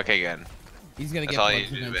 Okay, good. He's gonna get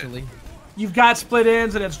punched eventually. You've got split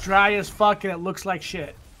ends and it's dry as fuck and it looks like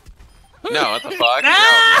shit. No, what the fuck? No,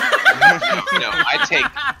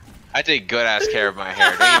 I take good ass care of my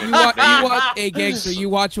hair. Hey, gangster, you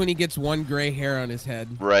watch when he gets one gray hair on his head.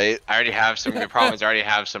 Right. I already have some. The problem is I already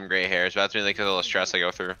have some gray hairs, but that's mainly because of the stress I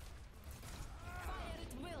go through.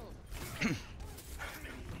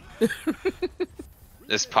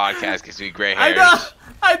 This podcast gives me gray hairs.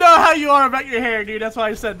 I know how you are about your hair, dude. That's why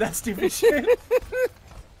I said that stupid shit.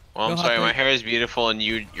 Well, I'm sorry, my hair is beautiful, and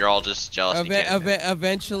you're all just jealous.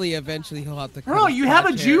 Eventually, he'll have to. Bro, you have a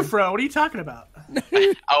Jufro. What are you talking about?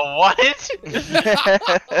 A what?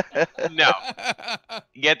 No.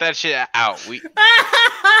 Get that shit out.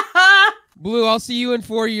 Blue, I'll see you in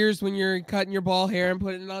 4 years when you're cutting your ball hair and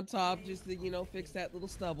putting it on top, just to fix that little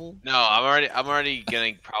stubble. No, I'm already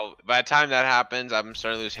gonna probably. By the time that happens, I'm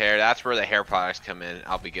starting to lose hair. That's where the hair products come in.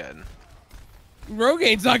 I'll be good.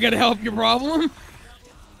 Rogaine's not gonna help your problem.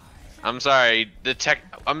 I'm sorry.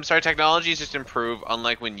 Technology's just improved.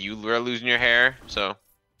 Unlike when you were losing your hair. So.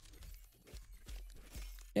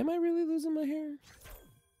 Am I really losing my hair?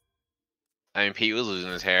 I mean, Pete was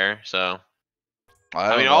losing his hair, so.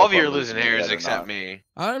 I mean, all of you are losing hairs except me.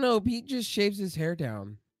 I don't know. Pete just shaves his hair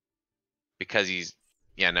down. Because he's.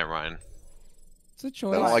 Yeah, never mind. It's a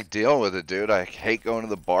choice. I don't like dealing with it, dude. I hate going to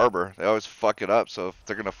the barber. They always fuck it up. So if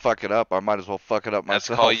they're gonna fuck it up, I might as well fuck it up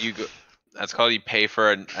myself. That's called you pay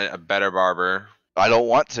for a better barber. I don't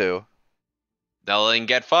want to. They'll then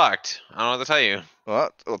get fucked. I don't know what to tell you.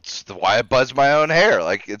 Well, it's why I buzz my own hair.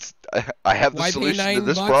 Like I have the solution to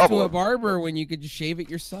this problem. Why pay $9 to a barber when you could just shave it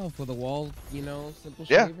yourself with a wall, simple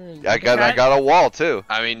shaver? Yeah, I got a wall too.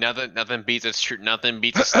 I mean, nothing beats a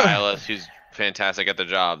stylist who's fantastic at the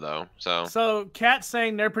job though. So Cat's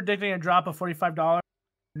saying they're predicting a drop of $45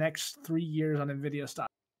 next 3 years on Nvidia stock.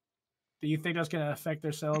 Do you think that's going to affect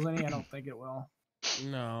their sales any? I don't think it will.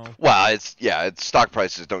 No. Well, it's stock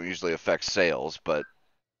prices don't usually affect sales, but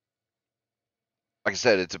like I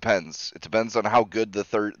said, it depends. It depends on how good the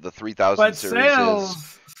 3000 series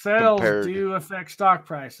is. Sales do affect stock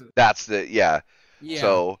prices. That's yeah.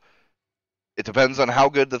 So it depends on how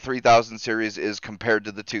good the 3000 series is compared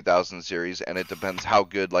to the 2000 series, and it depends how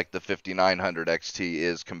good like the 5900 XT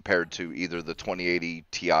is compared to either the 2080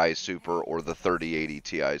 Ti Super or the 3080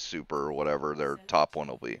 Ti Super or whatever their top one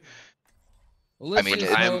will be. Well,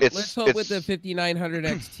 let's hope with the 5900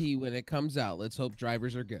 XT when it comes out. Let's hope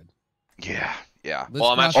drivers are good. Yeah.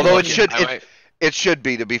 Although it should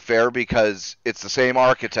be, to be fair, because it's the same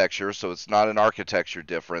architecture, so it's not an architecture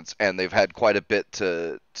difference, and they've had quite a bit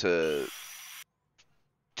to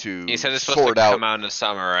you said it's supposed to come out in the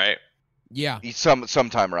summer, right? Yeah.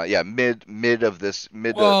 Sometime around, mid-year of this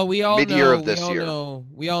year.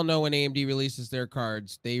 We all know when AMD releases their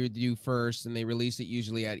cards, they do first, and they release it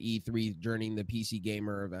usually at E3 during the PC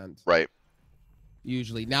Gamer event. Right.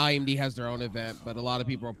 Usually. Now AMD has their own event, but a lot of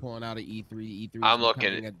people are pulling out of E3. E3 is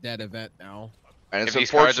becoming a dead event now. And it's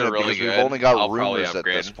unfortunate because we've only got rumors at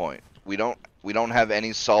this point. We don't have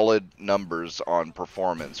any solid numbers on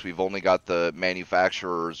performance. We've only got the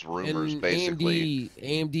manufacturer's rumors, basically.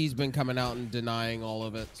 AMD's been coming out and denying all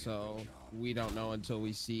of it, so we don't know until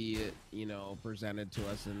we see it, presented to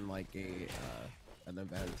us in like an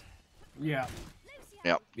event. Yeah.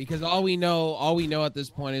 Yeah. Because all we know at this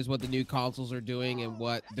point is what the new consoles are doing and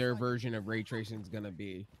what their version of ray tracing is going to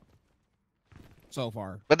be. So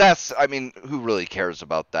far. But who really cares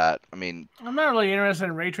about that? I'm not really interested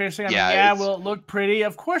in ray tracing. Will it look pretty?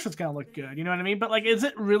 Of course it's going to look good. You know what I mean? But is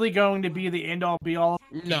it really going to be the end all be all?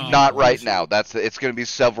 No. Not right now. It's going to be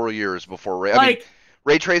several years before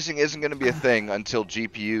ray tracing isn't going to be a thing until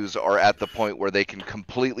GPUs are at the point where they can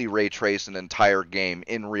completely ray trace an entire game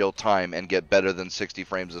in real time and get better than 60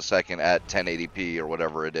 frames a second at 1080p or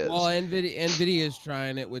whatever it is. Well, NVIDIA is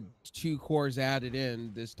trying it with 2 cores added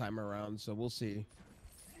in this time around, so we'll see.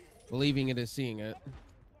 Believing it is seeing it.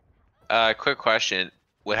 Quick question: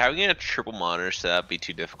 would having a triple monitor setup be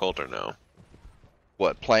too difficult or no?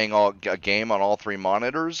 What, playing a game on all 3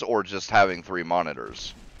 monitors, or just having 3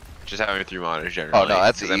 monitors? Just having 3 monitors generally. Oh no,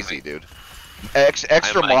 that's easy, dude.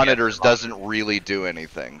 Extra monitors doesn't really do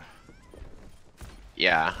anything.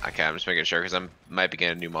 Yeah, okay, I'm just making sure because I might be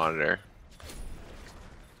getting a new monitor.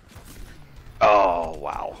 Oh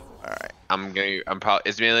wow! All right. I'm probably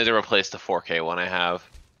it's mainly to replace the 4K one I have.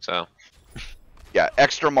 So. Yeah,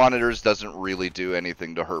 extra monitors doesn't really do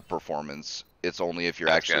anything to hurt performance. It's only if you're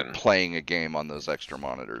actually playing a game on those extra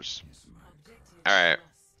monitors. Alright.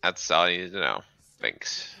 That's all you need to know.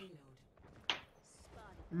 Thanks.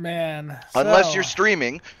 Man. Unless you're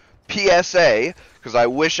streaming, PSA, because I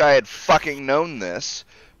wish I had fucking known this,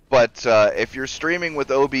 but if you're streaming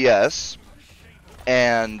with OBS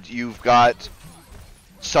and you've got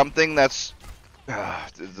something that's...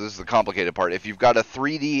 this is the complicated part. If you've got a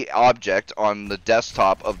 3D object on the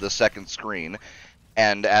desktop of the second screen,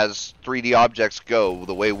 and as 3D objects go,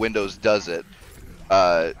 the way Windows does it,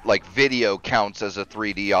 like video counts as a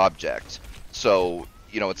 3D object. So,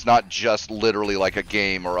 you know, it's not just literally like a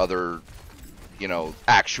game or other, you know,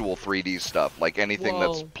 actual 3D stuff. Like anything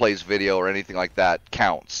that plays video or anything like that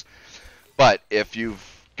counts. But if you've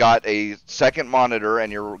got a second monitor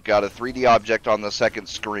and you've got a 3D object on the second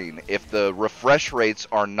screen, if the refresh rates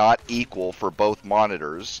are not equal for both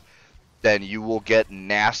monitors, then you will get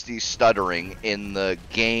nasty stuttering in the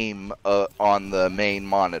game on the main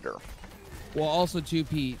monitor. Well, also too,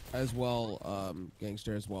 Pete, as well,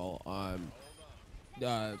 Gangster as well.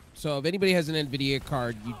 So if anybody has an NVIDIA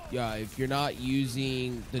card, if you're not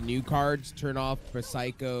using the new cards, turn off the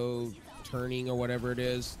Psycho turning or whatever it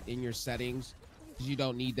is in your settings. You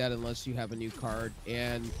don't need that unless you have a new card,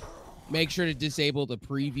 and make sure to disable the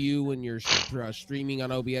preview when you're streaming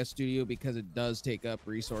on OBS Studio because it does take up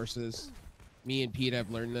resources. Me and Pete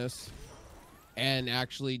have learned this, and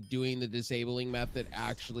actually doing the disabling method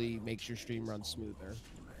actually makes your stream run smoother,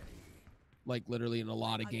 like literally in a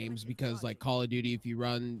lot of games, because like Call of Duty, if you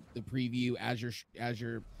run the preview as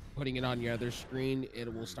you're putting it on your other screen,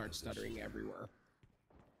 it will start stuttering everywhere.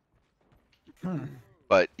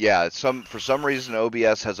 But yeah, for some reason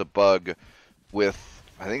OBS has a bug with,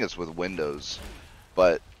 I think it's with Windows,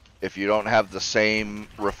 but if you don't have the same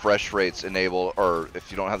refresh rates enabled, or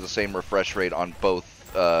if you don't have the same refresh rate on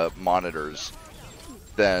both monitors,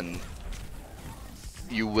 then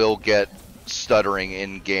you will get stuttering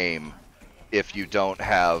in game if you don't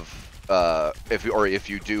have if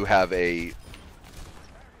you do have a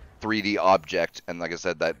 3D object, and like I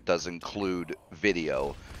said, that does include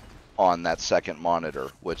video on that second monitor,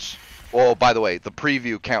 which, well, by the way, the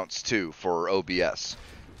preview counts too for OBS.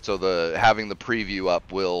 So having the preview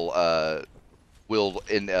up will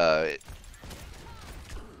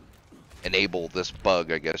enable this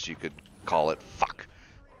bug, I guess you could call it. Fuck.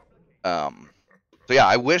 So yeah,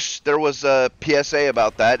 I wish there was a PSA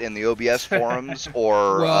about that in the OBS forums,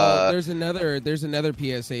 or well, there's another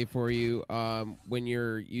PSA for you when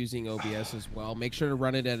you're using OBS as well. Make sure to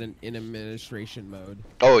run it in administration mode.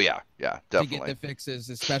 Oh yeah, definitely. To get the fixes,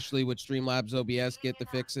 especially with Streamlabs OBS, get the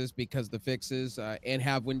fixes, because the fixes and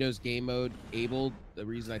have Windows Game Mode enabled. The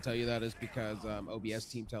reason I tell you that is because OBS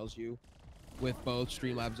team tells you with both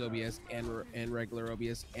Streamlabs OBS and regular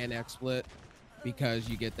OBS and XSplit, because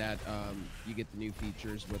you get that you get the new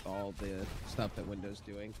features with all the stuff that Windows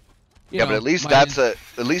doing. Yeah, but at least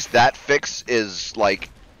that fix is like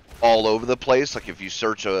all over the place. Like if you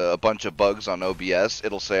search a bunch of bugs on OBS,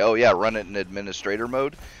 it'll say, "Oh yeah, run it in administrator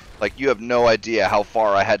mode." Like you have no idea how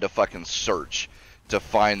far I had to fucking search to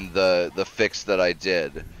find the fix that I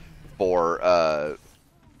did for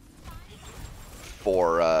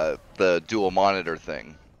the dual monitor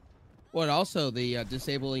thing. Well, also the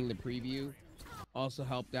disabling the preview also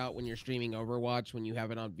helped out when you're streaming Overwatch, when you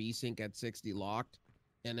have it on VSync at 60 locked,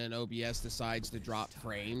 and then OBS decides to drop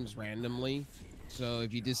frames randomly. So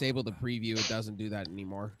if you disable the preview, it doesn't do that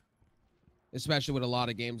anymore. Especially with a lot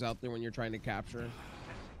of games out there when you're trying to capture.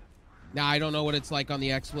 Now, I don't know what it's like on the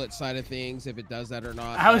XSplit side of things, if it does that or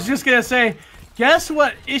not. I was just going to say, guess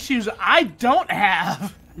what issues I don't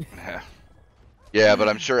have? Yeah, but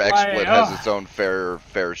I'm sure XSplit has its own fair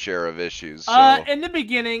share of issues. So. In the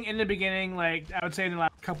beginning, like I would say in the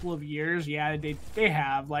last couple of years, yeah, they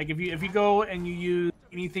have. Like if you go and you use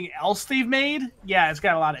anything else they've made, yeah, it's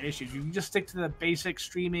got a lot of issues. You can just stick to the basic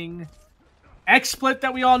streaming XSplit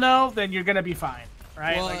that we all know, then you're gonna be fine,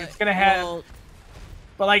 right? Well, like it's gonna have.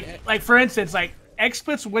 But like for instance, like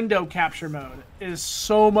XSplit's window capture mode is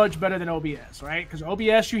so much better than OBS, right? Because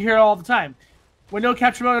OBS you hear all the time. Window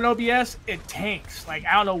capture mode on OBS, it tanks. Like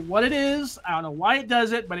I don't know what it is, I don't know why it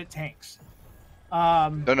does it, but it tanks.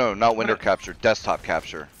 No, not window capture, desktop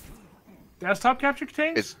capture. Desktop capture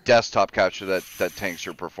tanks? It's desktop capture that tanks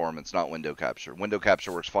your performance, not window capture. Window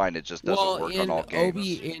capture works fine, it just doesn't work on all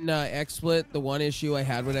games. In XSplit, the one issue I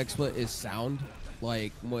had with XSplit is sound.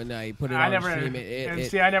 Like when I put it on stream,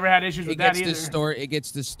 I never had issues with that either. It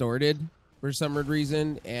gets distorted for some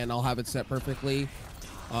reason, and I'll have it set perfectly.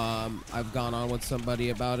 I've gone on with somebody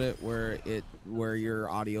about it where your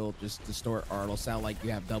audio will just distort, or it'll sound like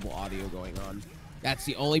you have double audio going on. That's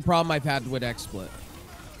the only problem I've had with XSplit.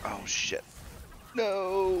 Oh shit.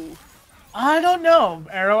 No. I don't know,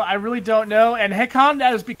 Arrow. I really don't know. And Hekon,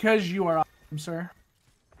 that is because you are awesome, sir.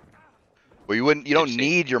 Well, you don't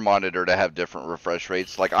need your monitor to have different refresh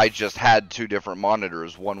rates. Like I just had 2 different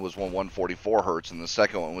monitors. One was 144 hertz, and the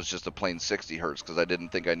second one was just a plain 60 hertz because I didn't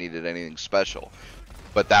think I needed anything special.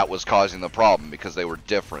 But that was causing the problem because they were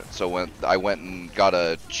different. So when I went and got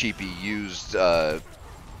a cheapy used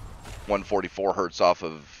 144 hertz off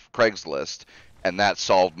of Craigslist, and that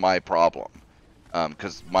solved my problem.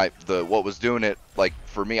 Because what was doing it, like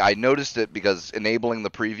for me, I noticed it because enabling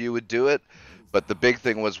the preview would do it. But the big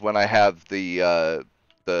thing was when I have the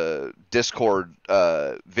Discord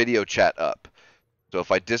video chat up. So if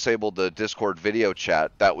I disabled the Discord video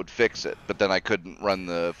chat, that would fix it. But then I couldn't run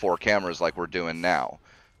the 4 cameras like we're doing now.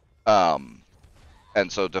 And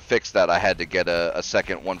so to fix that, I had to get a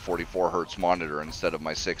second 144 hertz monitor instead of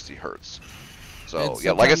my 60 hertz. So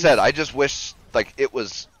yeah, like I said, I just wish like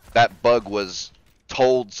that bug was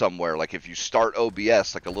told somewhere. Like if you start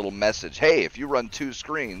OBS, like a little message, hey, if you run 2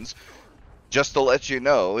 screens, just to let you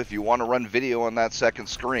know, if you want to run video on that second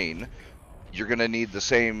screen, you're going to need the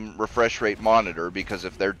same refresh rate monitor, because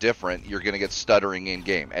if they're different, you're going to get stuttering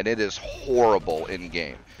in-game. And it is horrible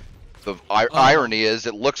in-game. The irony is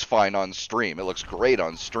it looks fine on stream. It looks great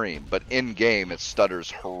on stream. But in-game, it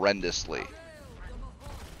stutters horrendously.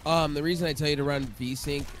 The reason I tell you to run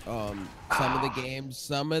VSync,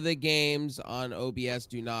 some of the games on OBS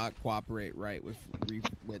do not cooperate right with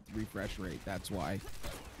refresh rate. That's why.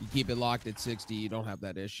 You keep it locked at 60, you don't have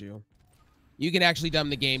that issue. You can actually dumb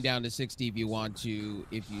the game down to 60 if you want to,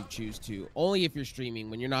 if you choose to. Only if you're streaming.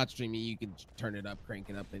 When you're not streaming, you can turn it up, crank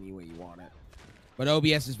it up any way you want it. But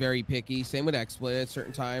OBS is very picky. Same with XSplit at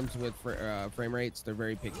certain times with frame rates. They're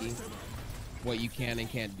very picky. What you can and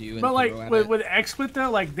can't do. But like with XSplit though,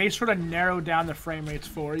 like they sort of narrow down the frame rates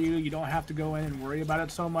for you. You don't have to go in and worry about it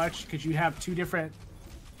so much because you have 2 different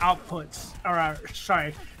outputs, or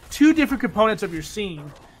sorry, 2 different components of your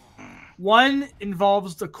scene. One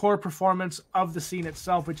involves the core performance of the scene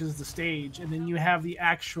itself, which is the stage, and then you have the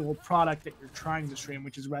actual product that you're trying to stream,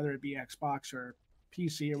 which is whether it be Xbox or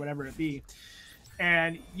PC or whatever it be.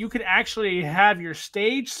 And you could actually have your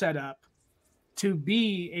stage set up to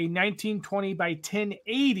be a 1920 by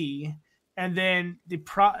 1080, and then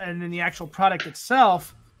the actual product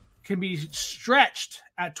itself can be stretched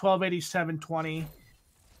at 1280 720.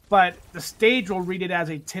 But the stage will read it as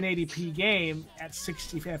a 1080p game at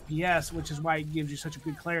 60 FPS, which is why it gives you such a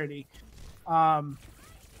good clarity. You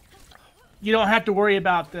don't have to worry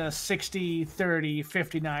about the 60, 30,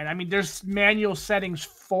 59. I mean, there's manual settings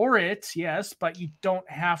for it, yes, but you don't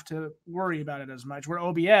have to worry about it as much. Where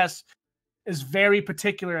OBS is very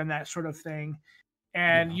particular in that sort of thing.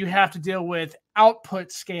 And you have to deal with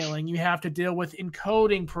output scaling. You have to deal with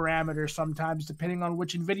encoding parameters sometimes, depending on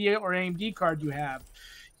which NVIDIA or AMD card you have.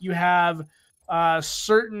 You have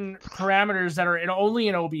certain parameters that are only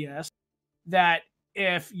in OBS that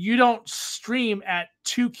if you don't stream at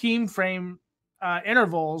 2 keyframe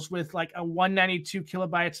intervals with like a 192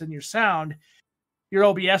 kilobytes in your sound, your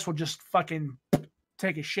OBS will just fucking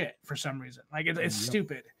take a shit for some reason. Like it's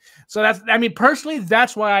stupid. So personally,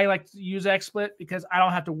 that's why I like to use XSplit, because I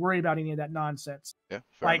don't have to worry about any of that nonsense. Yeah,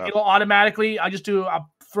 like it'll automatically, I'll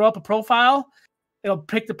throw up a profile. It'll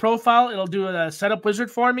pick the profile. It'll do a setup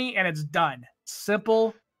wizard for me, and it's done.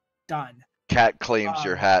 Simple, done. Cat claims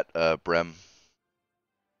your hat, Brem.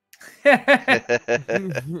 What hat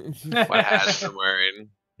is he wearing?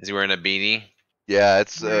 Is he wearing a beanie? Yeah,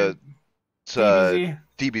 it's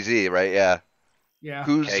DBZ, right? Yeah. Yeah.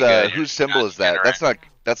 Whose symbol is that? That's not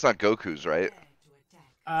Goku's, right?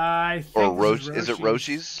 I think is it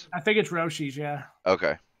Roshi's? I think it's Roshi's. Yeah.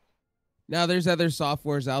 Okay. Now there's other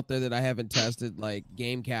softwares out there that I haven't tested, like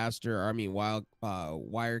Wirecast,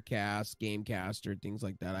 Gamecaster, things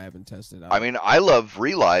like that. I haven't tested out. I mean, I love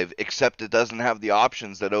Relive, except it doesn't have the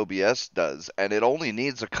options that OBS does, and it only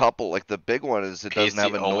needs a couple. Like the big one is it doesn't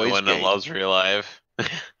have a noise gate. He's the only one that loves Relive.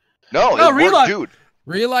 No, it works, dude.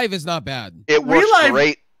 Relive is not bad. It works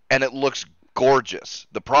great, and it looks gorgeous.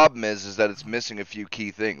 The problem is that it's missing a few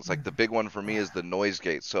key things. Like the big one for me is the noise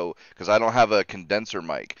gate. So, because I don't have a condenser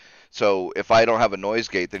mic. So if I don't have a noise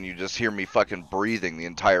gate, then you just hear me fucking breathing the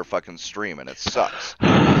entire fucking stream, and it sucks.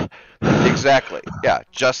 Exactly. Yeah,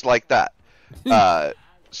 just like that.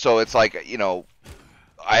 So it's like, you know,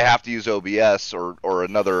 I have to use OBS or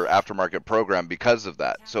another aftermarket program because of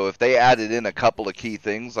that. So if they added in a couple of key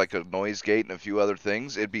things, like a noise gate and a few other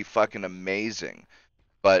things, it'd be fucking amazing.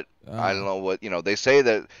 But I don't know what, you know, they say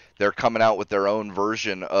that they're coming out with their own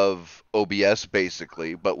version of OBS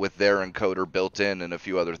basically, but with their encoder built in and a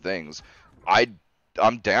few other things.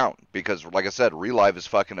 I'm down because, like I said, Relive is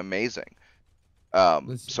fucking amazing.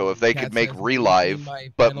 So if they could make Relive,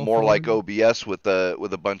 but more like OBS with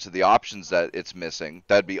a bunch of the options that it's missing,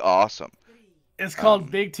 that'd be awesome. It's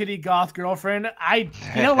called Big Titty Goth Girlfriend. You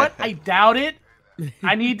know what? I doubt it.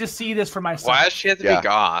 I need to see this for myself. Why does she have to be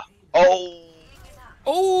goth?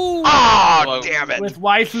 Oh, damn it. With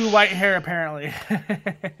waifu white hair, apparently.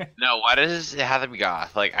 No, why does it have to be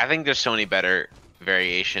goth? Like, I think there's so many better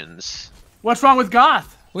variations. What's wrong with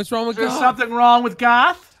goth? What's wrong with goth? goth? There's something wrong with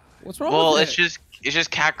goth? What's wrong with it? It's just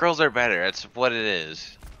cat girls are better. That's what it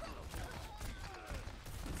is.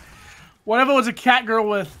 What if it was a cat girl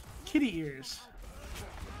with kitty ears?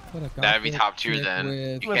 That'd be top tier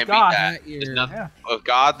then. You can't beat that. With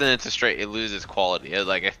God, then it's it loses quality.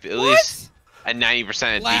 Like at least a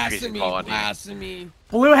 90% decrease in quality. Blasphemy.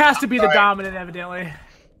 Blue has to be the dominant, evidently.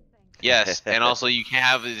 Yes, and also you can't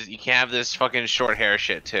have this fucking short hair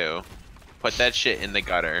shit too. Put that shit in the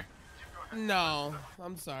gutter. No,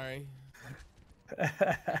 I'm sorry.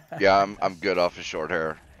 Yeah, I'm good off of short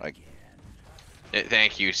hair. Like.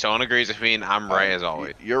 Thank you. Someone agrees with me, and I'm right as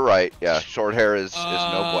always. You're right. Yeah, short hair is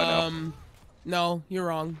no bueno. No, you're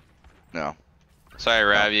wrong. No. Sorry,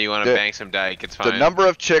 Rav, you want to bang some dyke, it's fine. The number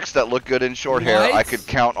of chicks that look good in short hair, I could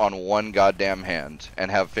count on one goddamn hand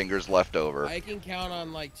and have fingers left over. I can count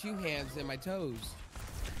on like 2 hands and my toes.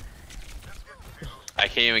 I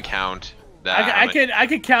can't even count that. I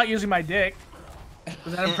could count using my dick.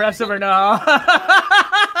 Was that impressive or no?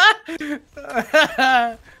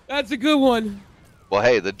 That's a good one. Well,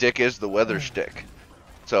 hey, the dick is the weather stick.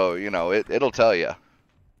 So, you know, it'll tell you.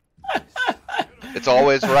 It's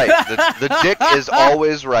always right. The dick is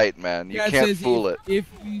always right, man. You can't fool it. If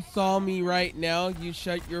you saw me right now, you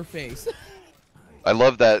shut your face. I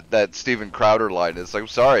love that Steven Crowder line. It's like, I'm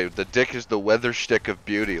sorry, the dick is the weather stick of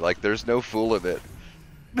beauty. Like, there's no fooling it.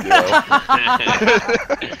 You know?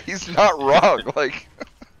 He's not wrong. Like,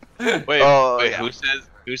 wait,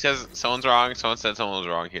 who says someone's wrong? Someone said someone was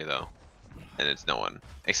wrong here, though. And it's no one.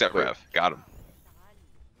 Except Rev. Got him.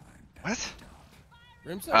 What?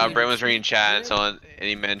 Brim was reading chat, and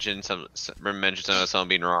he mentioned someone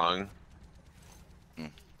being wrong.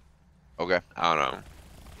 Okay. I don't know.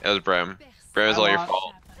 It was Brim. Brim is all your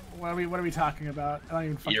fault. What are we talking about? I don't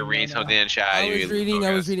even fucking You're reading know something now. in chat.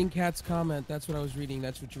 I was reading Kat's comment. That's what I was reading.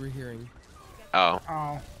 That's what you were hearing. Oh.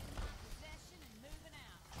 Oh.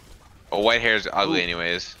 Well, white hair is ugly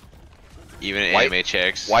anyways. Even in anime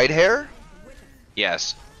chicks. White hair?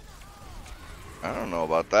 Yes. I don't know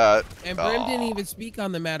about that. And Brim didn't even speak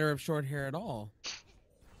on the matter of short hair at all.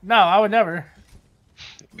 No, I would never.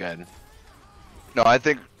 Good. No, I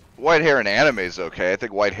think white hair in anime is okay. I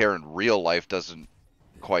think white hair in real life doesn't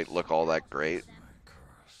quite look all that great.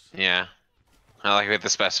 Yeah. I like we have to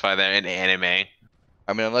specify that in anime.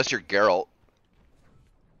 I mean, unless you're Geralt.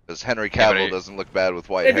 Because Henry Cavill doesn't look bad with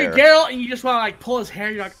white hair. If you're Geralt and you just want to like pull his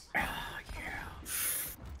hair, you're like, oh, yeah.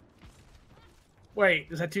 Wait,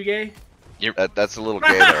 is that too gay? That's a little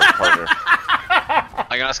gay there, partner.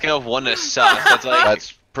 Like on a scale of 1 to sus,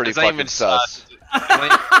 that's pretty fucking sus. It's not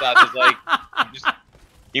even sus. It's like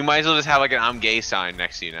you might as well just have like an "I'm gay" sign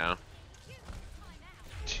next to you now.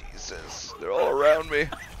 Jesus, they're all around me.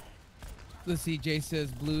 Let's see. Jay says,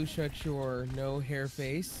 "Blue, shut your no hair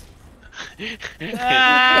face." Oh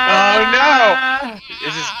no!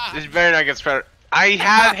 This better not get spread. I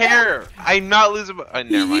have hair. I'm not losing. Never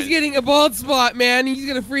mind. He's getting a bald spot, man. He's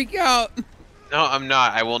gonna freak out. No, I'm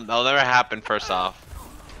not. I'll never happen. First off.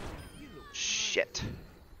 Shit.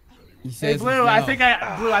 Hey, Blue. No. I think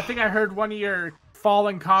I heard one of your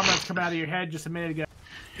fallen comments come out of your head just a minute ago.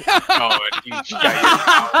 Oh, you he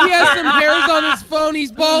has some hairs on his phone.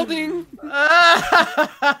 He's balding.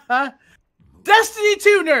 Destiny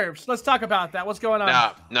 2 nerfs. Let's talk about that. What's going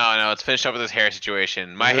on? No. Let's finish up with this hair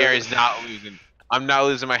situation. My hair is not losing. I'm not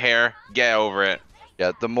losing my hair. Get over it.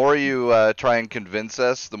 Yeah, the more you try and convince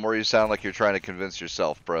us, the more you sound like you're trying to convince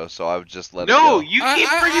yourself, bro. So I would just let it go. No, you keep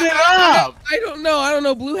freaking it up. I don't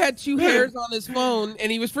know. Blue had 2 hairs on his phone,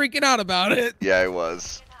 and he was freaking out about it. Yeah, he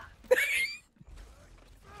was.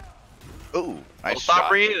 Ooh, nice shot. Stop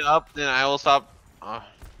bringing it up, then I will stop.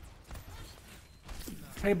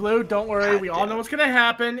 Hey, Blue, don't worry. We all know what's going to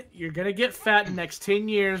happen. You're going to get fat in the next 10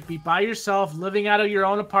 years, be by yourself, living out of your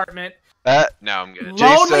own apartment. No, I'm good.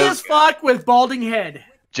 Lonely as fuck with balding head.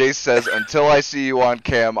 Jace says, until I see you on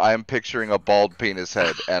cam, I am picturing a bald penis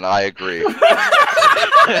head, and I agree.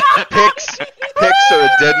 Pics so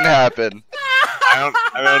it didn't happen. I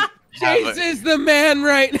don't Jace is the man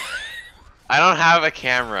right now. I don't have a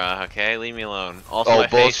camera, okay? Leave me alone. Also, Oh, my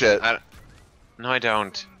bullshit. Face, no, I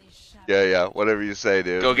don't. Yeah, whatever you say,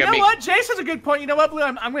 dude. Go get You know me. what? Jace has a good point. You know what, Blue?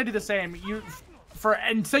 I'm going to do the same.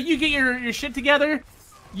 Until you get your shit together,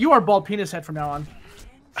 you are bald penis head from now on.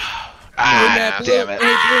 Damn it.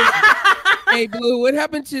 Hey, Blue, what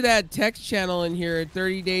happened to that text channel in here?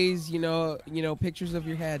 30 days, pictures of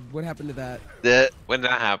your head. What happened to that? When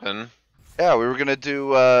did that happen? Yeah, we were gonna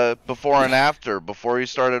do before and after, before you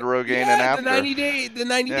started Rogaine and after. The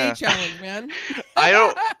 90-day challenge, man. I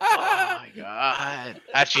don't. Oh my god.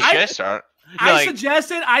 Actually, should I start? I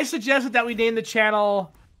suggested that we name the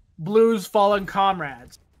channel Blue's Fallen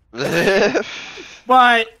Comrades.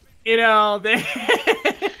 But they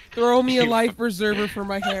throw me a life preserver for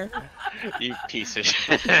my hair. You piece of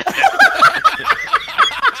shit.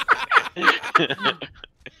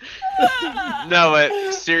 No,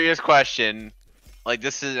 but serious question. Like,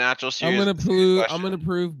 this is an actual serious question. I'm gonna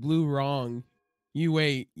prove Blue wrong. You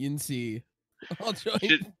wait and see. I'll join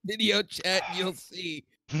video chat. You'll see.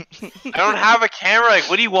 I don't have a camera. Like,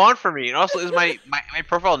 what do you want from me? And also, is my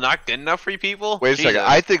profile not good enough for you people? Wait a second.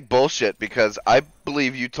 I think bullshit because I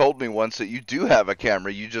believe you told me once that you do have a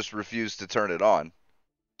camera. You just refuse to turn it on.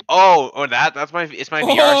 Oh, that's my. It's my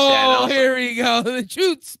VR set. Oh, here we go. The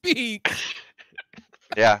truth speaks.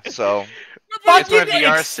 Yeah. So. Fucking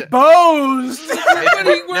exposed.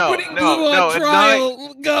 We're putting Blue on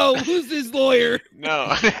trial. Go. Who's his lawyer? No.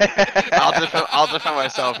 I'll defend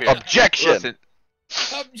myself here. Objection. Listen.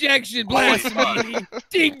 Objection. Blasphemy.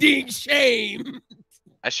 Ding ding. Shame.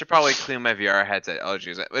 I should probably clean my VR headset. Oh,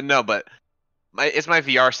 jeez. But no, it's my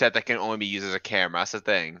VR set that can only be used as a camera. That's the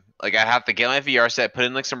thing. Like, I have to get my VR set, put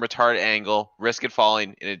in like some retarded angle, risk it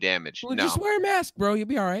falling, and it damage. Well, no. just wear a mask, bro. You'll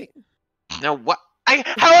be all right. No, what?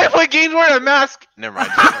 How do I play games wearing a mask? Never mind.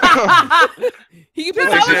 He can put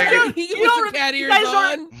some cat ears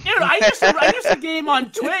on. Dude, I used to game on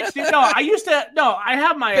Twitch. Dude, I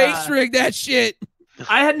have my face rig that shit.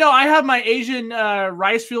 I have my Asian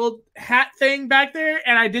rice field hat thing back there,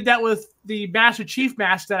 and I did that with the Master Chief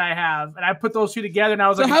mask that I have, and I put those two together, and I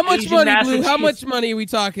was so like, how much Asian money, Master Blue? Chief. How much money are we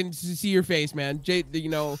talking to see your face, man? Jay,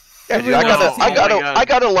 Yeah, dude, I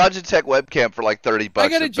got a Logitech webcam for like $30. I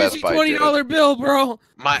got a juicy $20 bill, bro.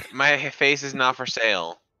 My face is not for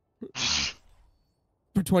sale.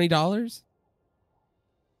 For $20?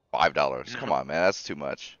 $5. Come on, man, that's too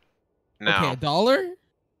much. No. Okay, $1?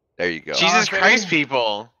 There you go. Jesus Christ,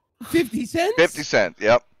 people. 50 cents? 50 cents.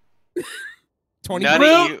 Yep. 20.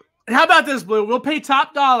 How about this, Blue? We'll pay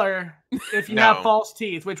top dollar if you have false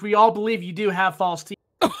teeth, which we all believe you do have false teeth.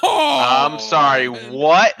 Oh! I'm sorry,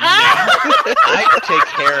 what? No. I take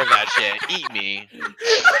care of that shit. Eat me.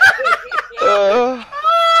 Oh,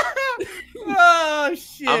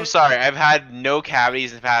 shit. I'm sorry, I've had no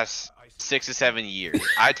cavities in the past 6 to 7 years.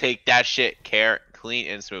 I take that shit clean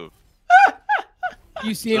and smooth.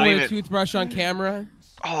 You see him with a toothbrush on camera?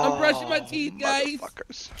 I'm brushing my teeth, guys.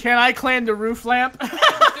 Can I climb the roof lamp?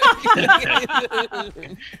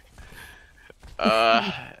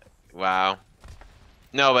 Wow.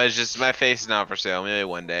 No, but it's just my face is not for sale. Maybe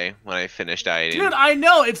one day when I finish dieting. Dude, I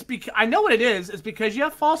know I know what it is. It's because you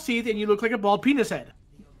have false teeth and you look like a bald penis head.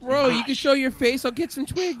 Bro, you can show your face. I'll get some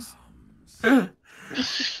twigs. Oh,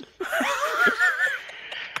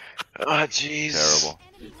 jeez. Terrible.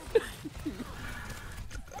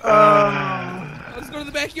 Let's go to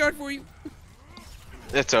the backyard for you.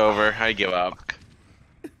 It's over. I give up.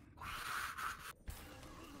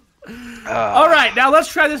 All right, now let's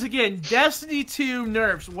try this again. Destiny 2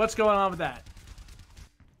 nerfs. What's going on with that?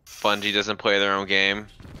 Bungie doesn't play their own game.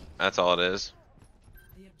 That's all it is.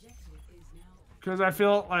 Because I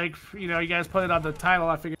feel like, you guys put it on the title.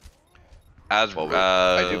 I figured. I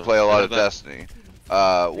do play a lot of Destiny.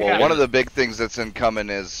 One of the big things that's incoming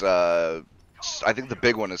is, I think the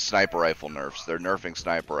big one is sniper rifle nerfs. They're nerfing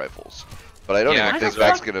sniper rifles. But I don't even think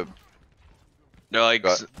that's gonna... They're like,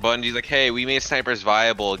 Bungie's like, hey, we made snipers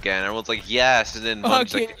viable again. Everyone's like, yes. And then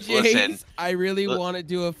Bungie's like, listen. I really want to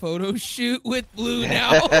do a photo shoot with Blue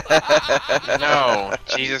now. No,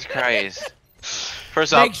 Jesus Christ.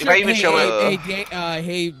 First off, sure, if I even show my...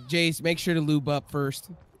 hey, Jace, make sure to lube up first.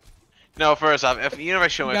 No, first off, if I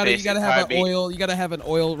show my face, you gotta have an oil. You gotta have an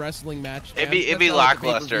oil wrestling match. Man. It'd be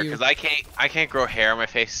lackluster because I can't grow hair on my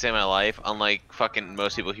face to save my life. Unlike fucking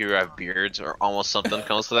most people here who have beards or almost something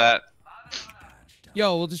close to that.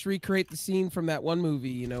 Yo, we'll just recreate the scene from that one movie,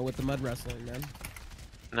 you know, with the mud wrestling, man.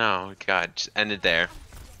 No, God, just end it there.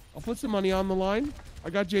 I'll put some money on the line. I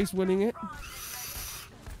got Jace winning it.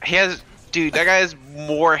 He has, dude. That guy has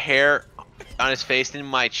more hair on his face than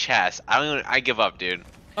my chest. I give up, dude.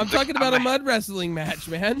 I'm talking about a mud wrestling match,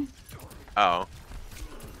 man. Oh.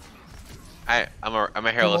 I'm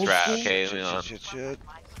a hairless rat. Okay, leave me alone.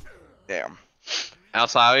 Damn.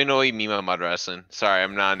 Also, I don't even know what you mean by mud wrestling. Sorry,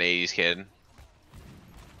 I'm not an '80s kid.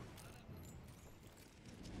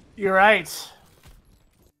 You're right.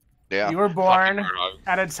 Yeah. You were born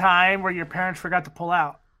at a time where your parents forgot to pull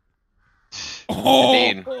out.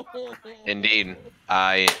 Indeed. Indeed.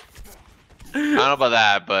 I don't know about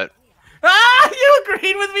that, but... Ah! You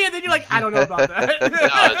agreed with me, and then you're like, I don't know about that.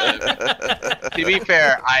 To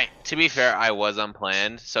be fair, I was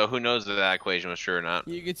unplanned, so who knows if that equation was true or not.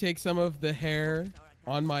 You could take some of the hair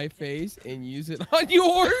on my face and use it on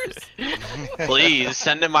yours. Please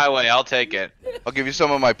send it my way. I'll take it. I'll give you some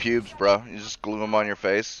of my pubes, bro. You just glue them on your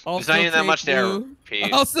face. There's not even that much there.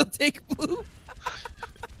 I'll still take Blue.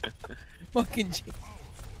 Fucking.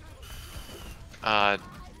 By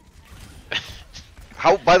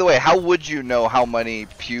the way, how would you know how many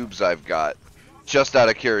pubes I've got? Just out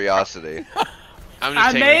of curiosity.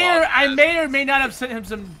 I may or may not have sent him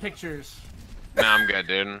some pictures. Nah, I'm good,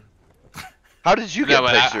 dude. How did you get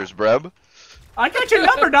pictures, Breb? I got your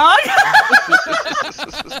number, dog.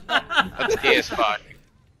 That's gay as fuck.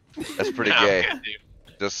 That's pretty gay.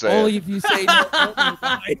 Just saying. Only if you say no homo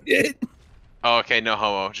behind it. Oh, okay, no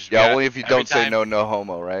homo. Just only if you don't say no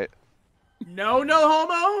homo, right? No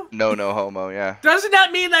homo? No homo, yeah. Doesn't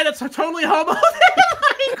that mean that it's a totally homo?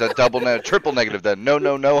 The triple negative then. No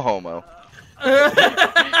homo.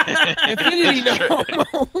 Infinity no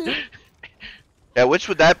homo. Yeah, which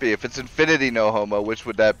would that be? If it's infinity no homo, which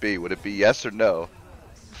would that be? Would it be yes or no?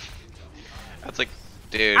 That's like,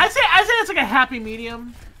 dude. I say it's like a happy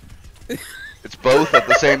medium. It's both at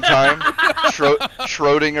the same time.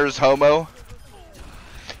 Schrodinger's homo.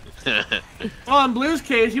 Well, in Blue's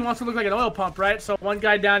case, he wants to look like an oil pump, right? So one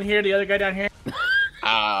guy down here, the other guy down here.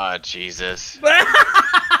 Ah, Jesus.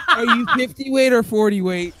 Are you 50 weight or 40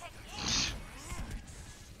 weight?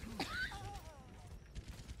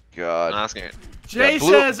 God. I'm asking it. Jay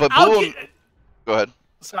says, Go ahead.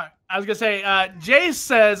 Sorry, I was gonna say. Jay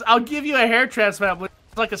says, "I'll give you a hair transplant, but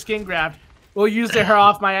it's like a skin graft. We'll use the hair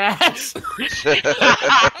off my ass."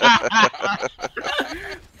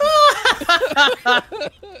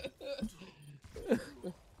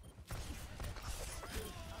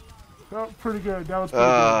 That was pretty good. That was pretty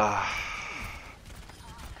good.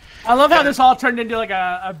 I love how this all turned into like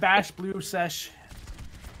a Bash Blue sesh.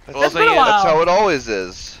 That's how it always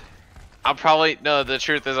is. The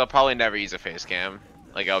truth is I'll probably never use a face cam.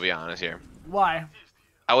 Like, I'll be honest here. Why?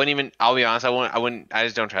 I'll be honest, I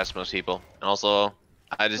just don't trust most people. And also,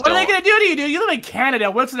 I just don't. What are they gonna do to you, dude? You live in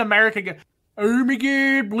Canada. What's an American? Oh my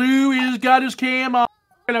God, Blue has got his cam on.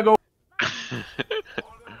 I'm gonna go.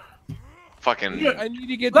 Fucking. I need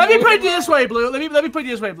to get. Let me put it this way, Blue. Let me put it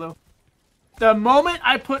this way, Blue. The moment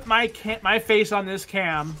I put my face on this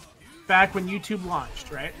cam, back when YouTube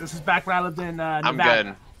launched, right? This is back when I lived in Nevada. I'm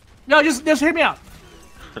good. No, just hear me out.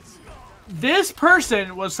 This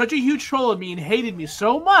person was such a huge troll of me and hated me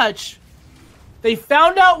so much, they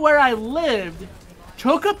found out where I lived,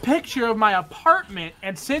 took a picture of my apartment,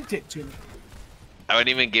 and sent it to me. I wouldn't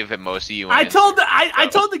even give him most of you. I told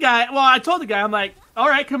the guy, I'm like, all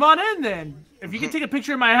right, come on in then. If you can take a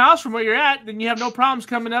picture of my house from where you're at, then you have no problems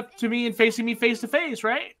coming up to me and facing me face to face,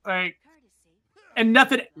 right? Like, and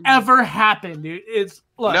nothing ever happened, dude. It's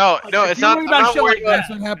look. No, it's not. I'm not worried about That's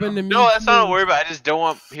what happened to me. No, that's not a worry about. I just don't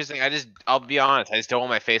want. Here's the thing. I'll be honest. I just don't want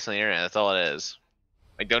my face on the internet. That's all it is.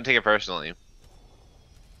 Like, don't take it personally.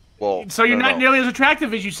 Well, so you're not nearly as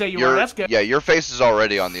attractive as you say you are. That's good. Yeah, your face is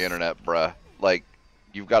already on the internet, bruh. Like,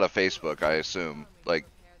 you've got a Facebook, I assume. Like,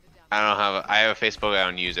 I have a Facebook. I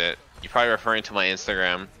don't use it. You're probably referring to my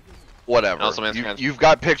Instagram. Whatever. Also my Instagram. You've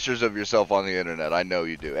got pictures of yourself on the internet. I know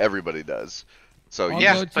you do. Everybody does. So I'll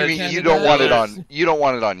you don't want it on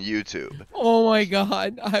YouTube. Oh my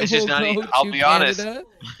God! I It's will just not. go I'll to be honest. Canada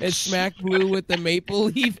and smack Blue with the maple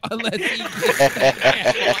leaf unless he.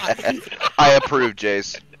 I approve,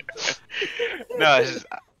 Jace. No, it's just,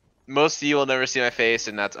 most of you will never see my face,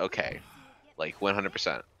 and that's okay. Like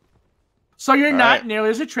 100%. So you're All not right. nearly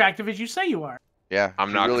as attractive as you say you are. Yeah, I'm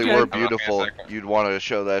if not you really gonna- were I'm not gonna beautiful, answer that you'd want to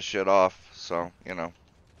show that shit off. So you know.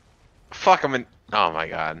 Fuck, I'm in. Oh my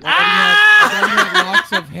God. I thought he had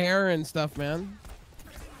locks of hair and stuff, man.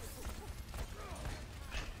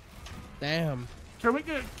 Damn. Can we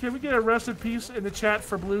get a rest in peace in the chat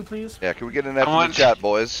for Blue, please? Yeah, can we get an F in on. the chat,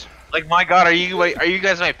 boys? Like my God, are you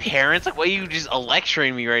guys my parents? Like, why are you just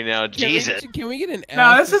lecturing me right now? Jesus. Can we get an F?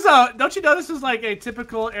 No, this is a. Don't you know this is like a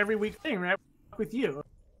typical every week thing, right? With you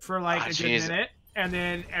for like a good Jesus. minute, and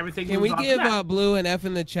then everything. Can we moves on give from that. Blue an F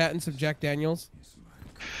in the chat and some Jack Daniels?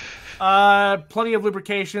 Plenty of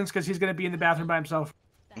lubrications because he's gonna be in the bathroom by himself.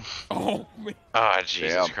 Oh man. Oh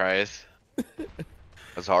Jesus Damn. Christ.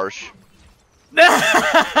 That's harsh.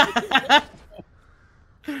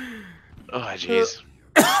 Oh jeez.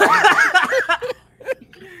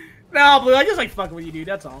 No, Blue, I just like fucking with you, dude.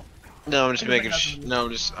 That's all. No, I'm just making. I'm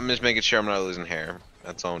just making sure I'm not losing hair.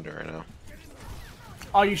 That's all I'm doing right now.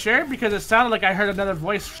 Are you sure? Because it sounded like I heard another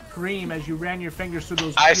voice scream as you ran your fingers through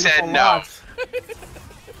those. I said beautiful no. locks.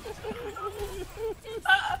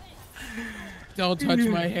 Don't touch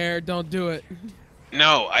my hair. Don't do it.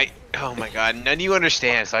 No, oh my God, none of you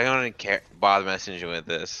understand, so I don't care. Bother messaging you with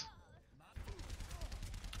this.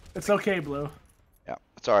 It's okay, Blue. Yeah,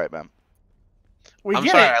 it's all right, man. We I'm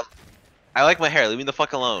get sorry. it. I like my hair. Leave me the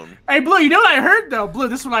fuck alone. Hey, Blue, you know what I heard though? Blue,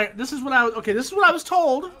 this is what I was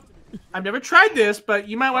told. I've never tried this, but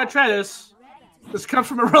you might want to try this. This comes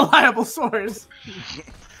from a reliable source.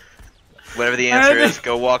 Whatever the answer is,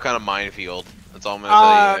 go walk on a minefield. That's all I'm gonna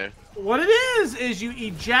tell you there. What it is you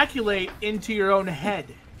ejaculate into your own head.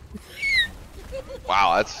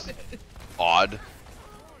 Wow, that's odd.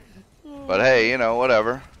 But hey, you know,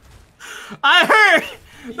 whatever. I heard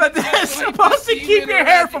that that's supposed to keep your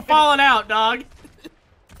hair from falling out, dog.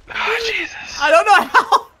 Oh, Jesus. I don't know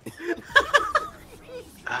how.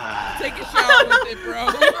 Take a shower with it, bro.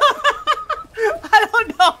 I don't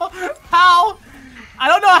know how. I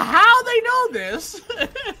don't know how they know this.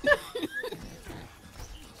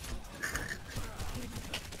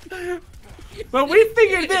 But we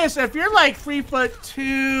figured this: if you're like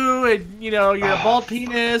 3'2" and you know you're a bald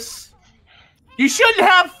penis, you shouldn't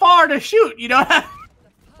have far to shoot. You know.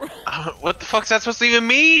 What the fuck's that supposed to even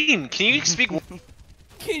mean? Can you speak?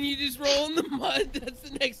 Can you just roll in the mud? That's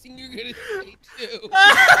the next thing you're gonna say too.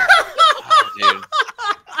 Dude.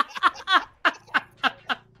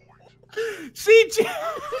 See,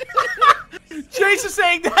 Chase is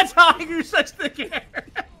saying that's how I grew such thick hair.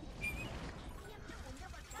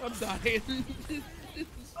 I'm dying.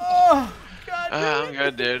 Oh, God. I'm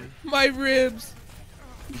good, dude. My ribs.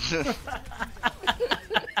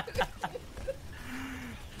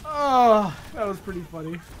 Oh, that was pretty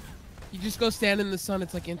funny. You just go stand in the sun.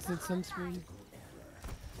 It's like instant sunscreen.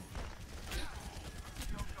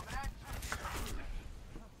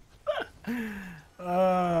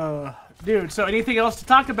 Dude, so anything else to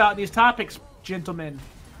talk about in these topics, gentlemen?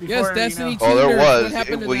 Yes, Destiny 2. Oh, there What was.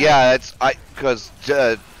 happened to Well, that? yeah, because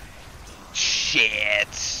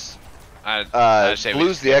shit. I'd say we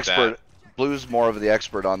Blue's the skip expert. that. Blue's more of the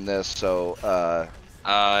expert on this, so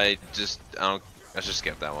Let's just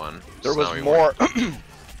skip that one. there It's was not what we more. want.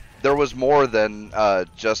 There was more than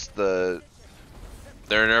just the.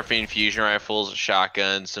 They're nerfing fusion rifles,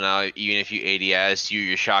 shotguns. So now even if you ADS,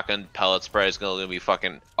 your shotgun pellet spread is gonna be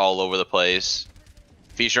fucking all over the place.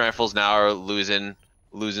 Fusion rifles now are losing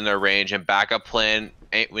their range, and backup plan.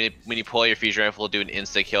 When you pull your fusion rifle to do an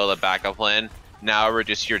insta kill, the backup plan now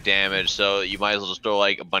reduce your damage. So you might as well just throw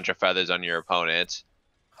like a bunch of feathers on your opponent.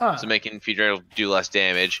 Huh. So making fusion rifle do less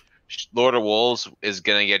damage. Lord of Wolves is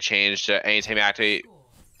gonna get changed to anytime you activate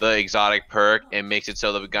the exotic perk, it makes it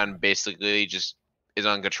so the gun basically just is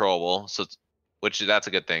uncontrollable. So, that's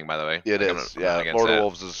a good thing, by the way. It Like, is, I'm not yeah. against Lord of that.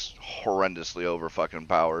 Wolves is horrendously over fucking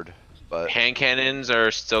powered, but Hand cannons are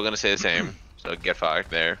still gonna stay the same, so get fucked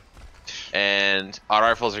there. And auto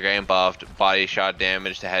rifles are getting buffed, body shot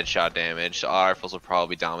damage to headshot damage. So auto rifles will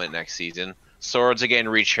probably be dominant next season. Swords are getting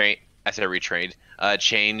retrained,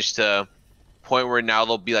 changed to point where now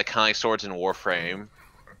they'll be like kind of like swords in Warframe,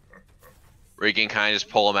 where you can kind of just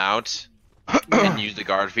pull them out and use the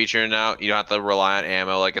guard feature now. You don't have to rely on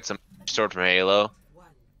ammo like it's a sword from Halo.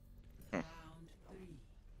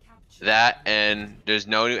 That, and there's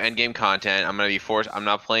no new endgame content. I'm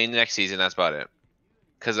not playing the next season. That's about it.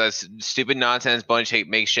 Because that's stupid nonsense. Bunch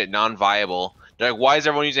makes shit non-viable. They're like, why is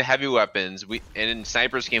everyone using heavy weapons? And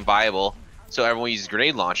snipers became viable, so everyone uses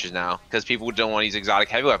grenade launchers now because people don't want to use exotic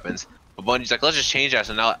heavy weapons. But Bungie's like, let's just change that,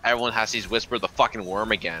 so now everyone has to use Whisper the fucking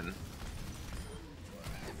Worm again.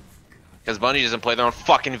 Because Bungie doesn't play their own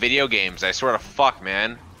fucking video games. I swear to fuck,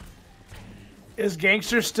 man. Is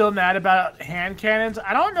Gangster still mad about hand cannons?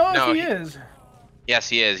 I don't know if he is. Yes,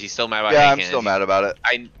 he is. He's still mad about hand hand cannons. Yeah, I'm still mad about it.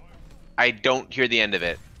 I don't hear the end of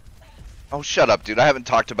it. Oh, shut up, dude. I haven't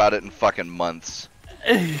talked about it in fucking months.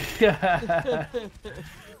 Kat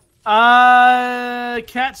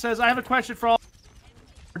says, I have a question for all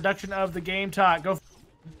production of the game talk. Go.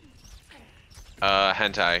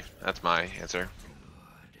 Hentai. That's my answer.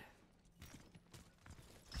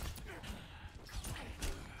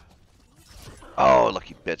 Oh,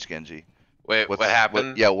 lucky bitch, Genji. Wait, what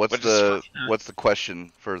happened? What's the question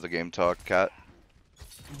for the game talk, Kat?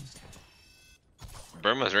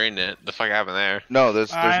 Burma's reading it. The fuck happened there? No,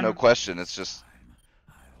 there's no question. It's just.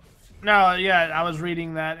 No, yeah, I was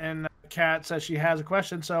reading that, and Kat says she has a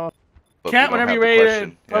question. So, Kat, whenever you're ready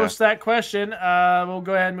to post that question, we'll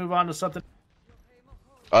go ahead and move on to something.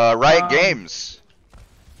 Riot Games.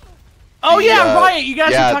 Oh yeah, Riot! You guys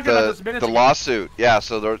were talking about this a minute ago. The lawsuit. Yeah,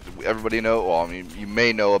 so everybody know. Well, I mean, you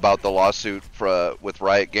may know about the lawsuit with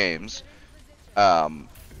Riot Games.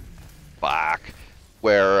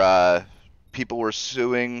 Where people were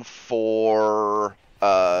suing for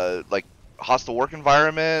like hostile work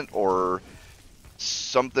environment or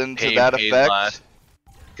something to that effect.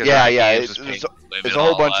 Yeah. There's a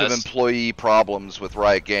whole bunch of employee problems with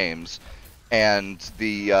Riot Games. And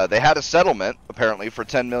they had a settlement apparently for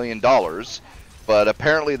 $10 million, but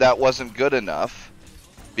apparently that wasn't good enough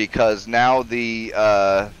because now the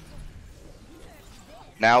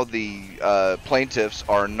plaintiffs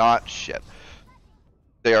are not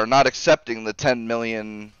They are not accepting the $10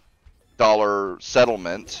 million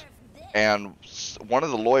settlement, and one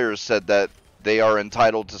of the lawyers said that they are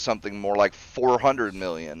entitled to something more like $400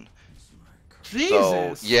 million.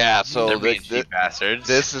 Jesus. So bastards.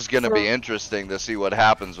 This is going to be interesting to see what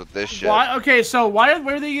happens with this shit. Okay, so why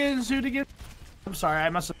are they getting sued again? I'm sorry, I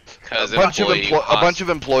must have. A bunch of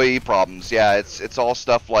employee problems. Yeah, it's all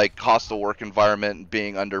stuff like hostile work environment and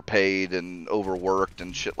being underpaid and overworked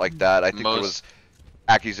and shit like that. I think there was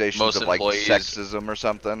accusations of like sexism or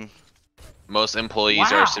something. Most employees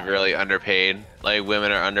are severely underpaid. Like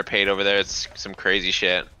women are underpaid over there. It's some crazy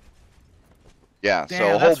shit. Yeah,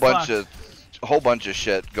 so a whole bunch of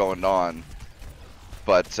shit going on,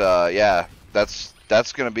 but yeah, that's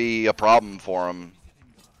gonna be a problem for them.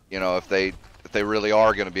 You know, if they really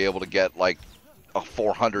are gonna be able to get like a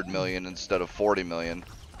 400 million instead of 40 million.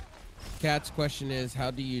 Kat's question is,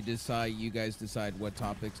 how do you guys decide what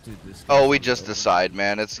topics to discuss? Oh, we just decide,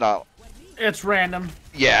 man. It's not. It's random.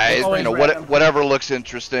 Yeah, whatever looks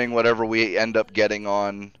interesting, whatever we end up getting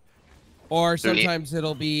on. Or sometimes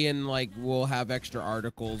it'll be in like we'll have extra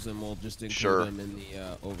articles and we'll just include them in the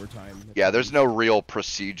overtime. Yeah, there's no real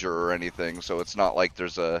procedure or anything, so it's not like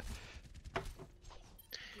there's a.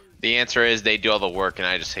 The answer is they do all the work and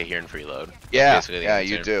I just sit here and freeload. Yeah,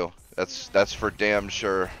 you do. That's for damn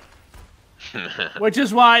sure. which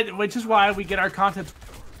is why we get our content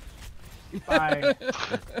by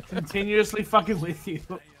continuously fucking with you.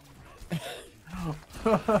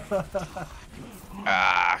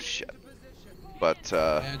 Shit. But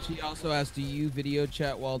and she also asked, do you video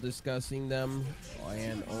chat while discussing them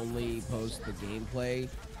and only post the gameplay,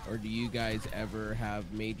 or do you guys ever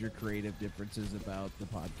have major creative differences about the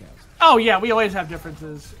podcast? Oh yeah, we always have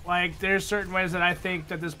differences. Like there's certain ways that I think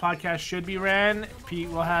that this podcast should be ran. Pete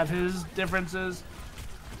will have his differences.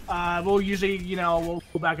 We'll usually, we'll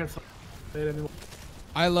go back and forth.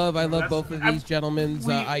 I love both of these gentlemen's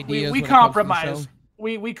ideas. We compromise.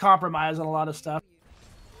 We compromise on a lot of stuff.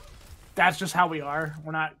 That's just how we are.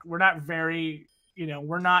 We're not very,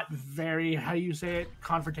 we're not very, how do you say it,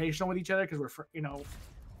 confrontational with each other, because we're,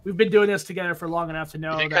 we've been doing this together for long enough to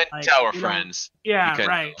know you that couldn't tell we're friends. Yeah,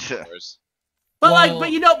 right. But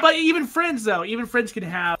but even friends though, can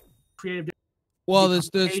have creative. Well, the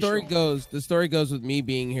story goes with me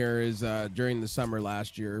being here is during the summer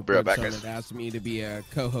last year, Brimstone had asked me to be a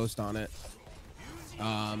co-host on it.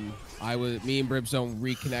 Me and Brimstone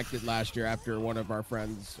reconnected last year after one of our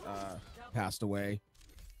friends passed away,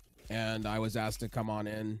 and I was asked to come on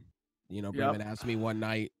in. Brim asked me one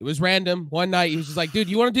night. It was random. One night he was just like, "Dude,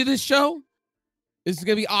 you want to do this show? This is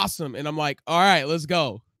gonna be awesome." And I'm like, "All right, let's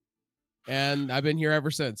go." And I've been here ever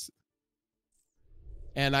since.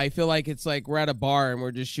 And I feel like it's like we're at a bar and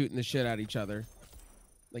we're just shooting the shit at each other.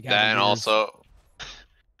 Like that, and also,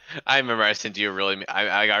 I remember I sent you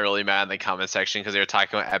I got really mad in the comment section because they were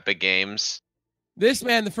talking about Epic Games. This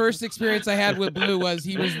man, the first experience I had with Blue was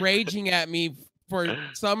he was raging at me for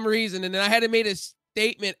some reason, and then I had to make a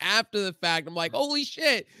statement after the fact. I'm like, holy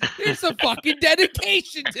shit, there's some fucking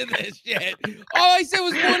dedication to this shit. All I said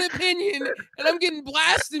was one opinion, and I'm getting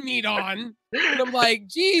blasted meat on. And I'm like,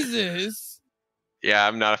 Jesus. Yeah,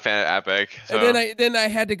 I'm not a fan of Epic. So. And then I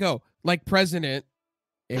had to go, like president.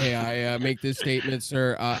 Hey, I make this statement,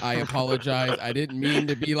 sir. I apologize. I didn't mean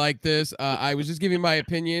to be like this. I was just giving my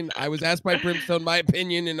opinion. I was asked by Brimstone my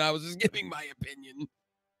opinion, and I was just giving my opinion.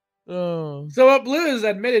 Oh. So what Blue is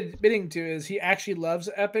admitting to is he actually loves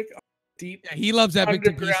Epic. Deep. Yeah, he loves Epic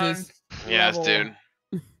to pieces. Yes, dude.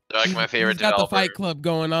 They're like my favorite He's got developer. the Fight Club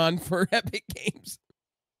going on for Epic Games.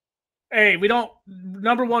 Hey, we don't.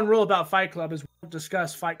 Number one rule about Fight Club is we don't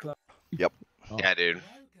discuss Fight Club. Yep. Oh. Yeah, dude.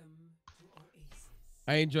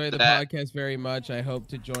 I enjoy the podcast very much. I hope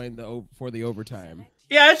to join for the overtime.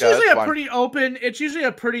 Yeah, it's usually a pretty open. It's usually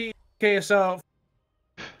a pretty KSO.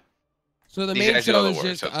 So the main show is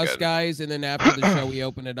just us guys, and then after the show, we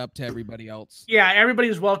open it up to everybody else. Yeah,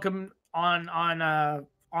 everybody's welcome on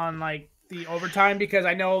like the overtime because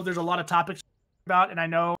I know there's a lot of topics about, and I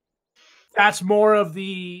know that's more of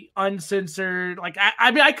the uncensored. Like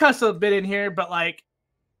I mean, I cuss a bit in here, but like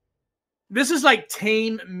this is like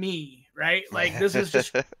tame me. Right, like this is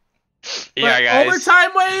just yeah, guys.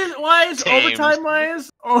 Overtime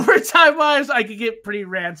wise, I could get pretty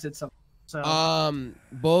rancid. So,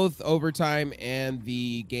 both overtime and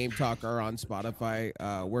the Game Talk are on Spotify.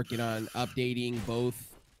 Working on updating both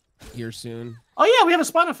here soon. Oh yeah, we have a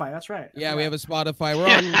Spotify. That's right. Yeah, we have a Spotify.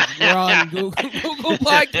 We're on Google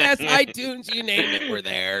Podcasts, iTunes, you name it, we're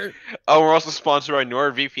there. Oh, we're also sponsored by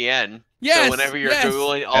NordVPN. Yes. So whenever you're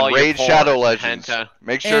Googling all and your Raid Shadow Legends,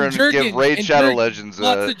 make sure and give Raid Shadow Legends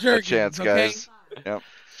a chance, guys. Yep.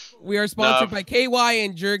 We are sponsored by KY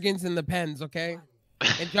and Jergens and the Pens, okay?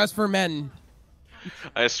 And Just for Men.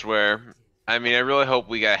 I swear. I mean, I really hope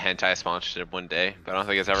we get a hentai sponsorship one day, but I don't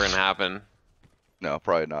think it's ever gonna happen. No,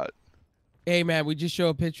 probably not. Hey man, we just show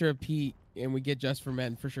a picture of Pete and we get Just for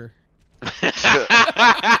Men for sure. No,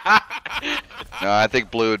 I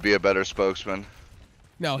think Blue would be a better spokesman.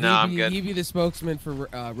 No, he'd be the spokesman for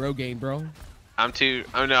Rogaine, bro. I'm too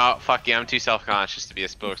self-conscious to be a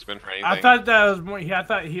spokesman for anything. I thought that was more. I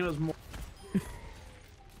thought he was more.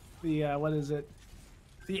 The what is it?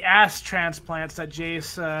 The ass transplants that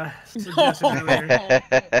Jace suggested earlier.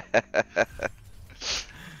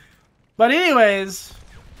 But anyways,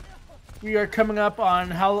 we are coming up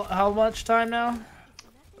on how much time now?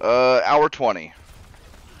 Hour 20.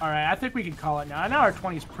 All right, I think we can call it now. An hour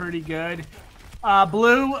 20 is pretty good.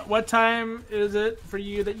 Blue, what time is it for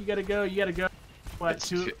you that you gotta go? You gotta go. What?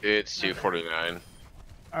 It's 2:49.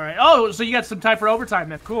 All right. Oh, so you got some time for overtime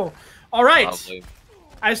then. Cool. All right. Probably.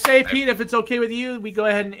 I say, Pete, if it's okay with you, we go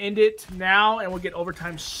ahead and end it now, and we'll get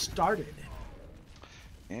overtime started.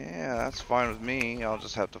 Yeah, that's fine with me. I'll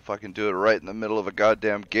just have to fucking do it right in the middle of a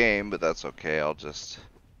goddamn game, but that's okay. I'll just.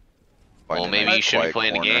 Well, maybe you should be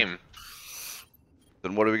playing the game.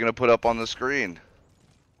 Then what are we gonna put up on the screen?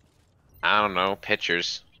 I don't know.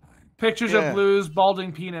 Pictures. Pictures of Blue's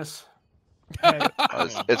balding penis. Okay.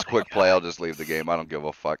 It's quick play. I'll just leave the game. I don't give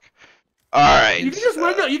a fuck. All right. You can just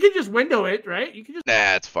window. You can just window it, right? You can just.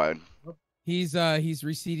 Nah, it's fine. He's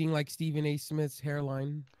receding like Stephen A. Smith's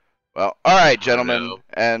hairline. Well, all right, gentlemen,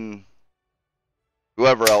 and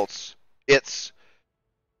whoever else. Thanks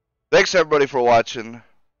everybody for watching.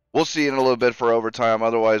 We'll see you in a little bit for overtime.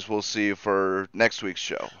 Otherwise, we'll see you for next week's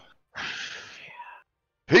show.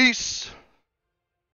 Peace.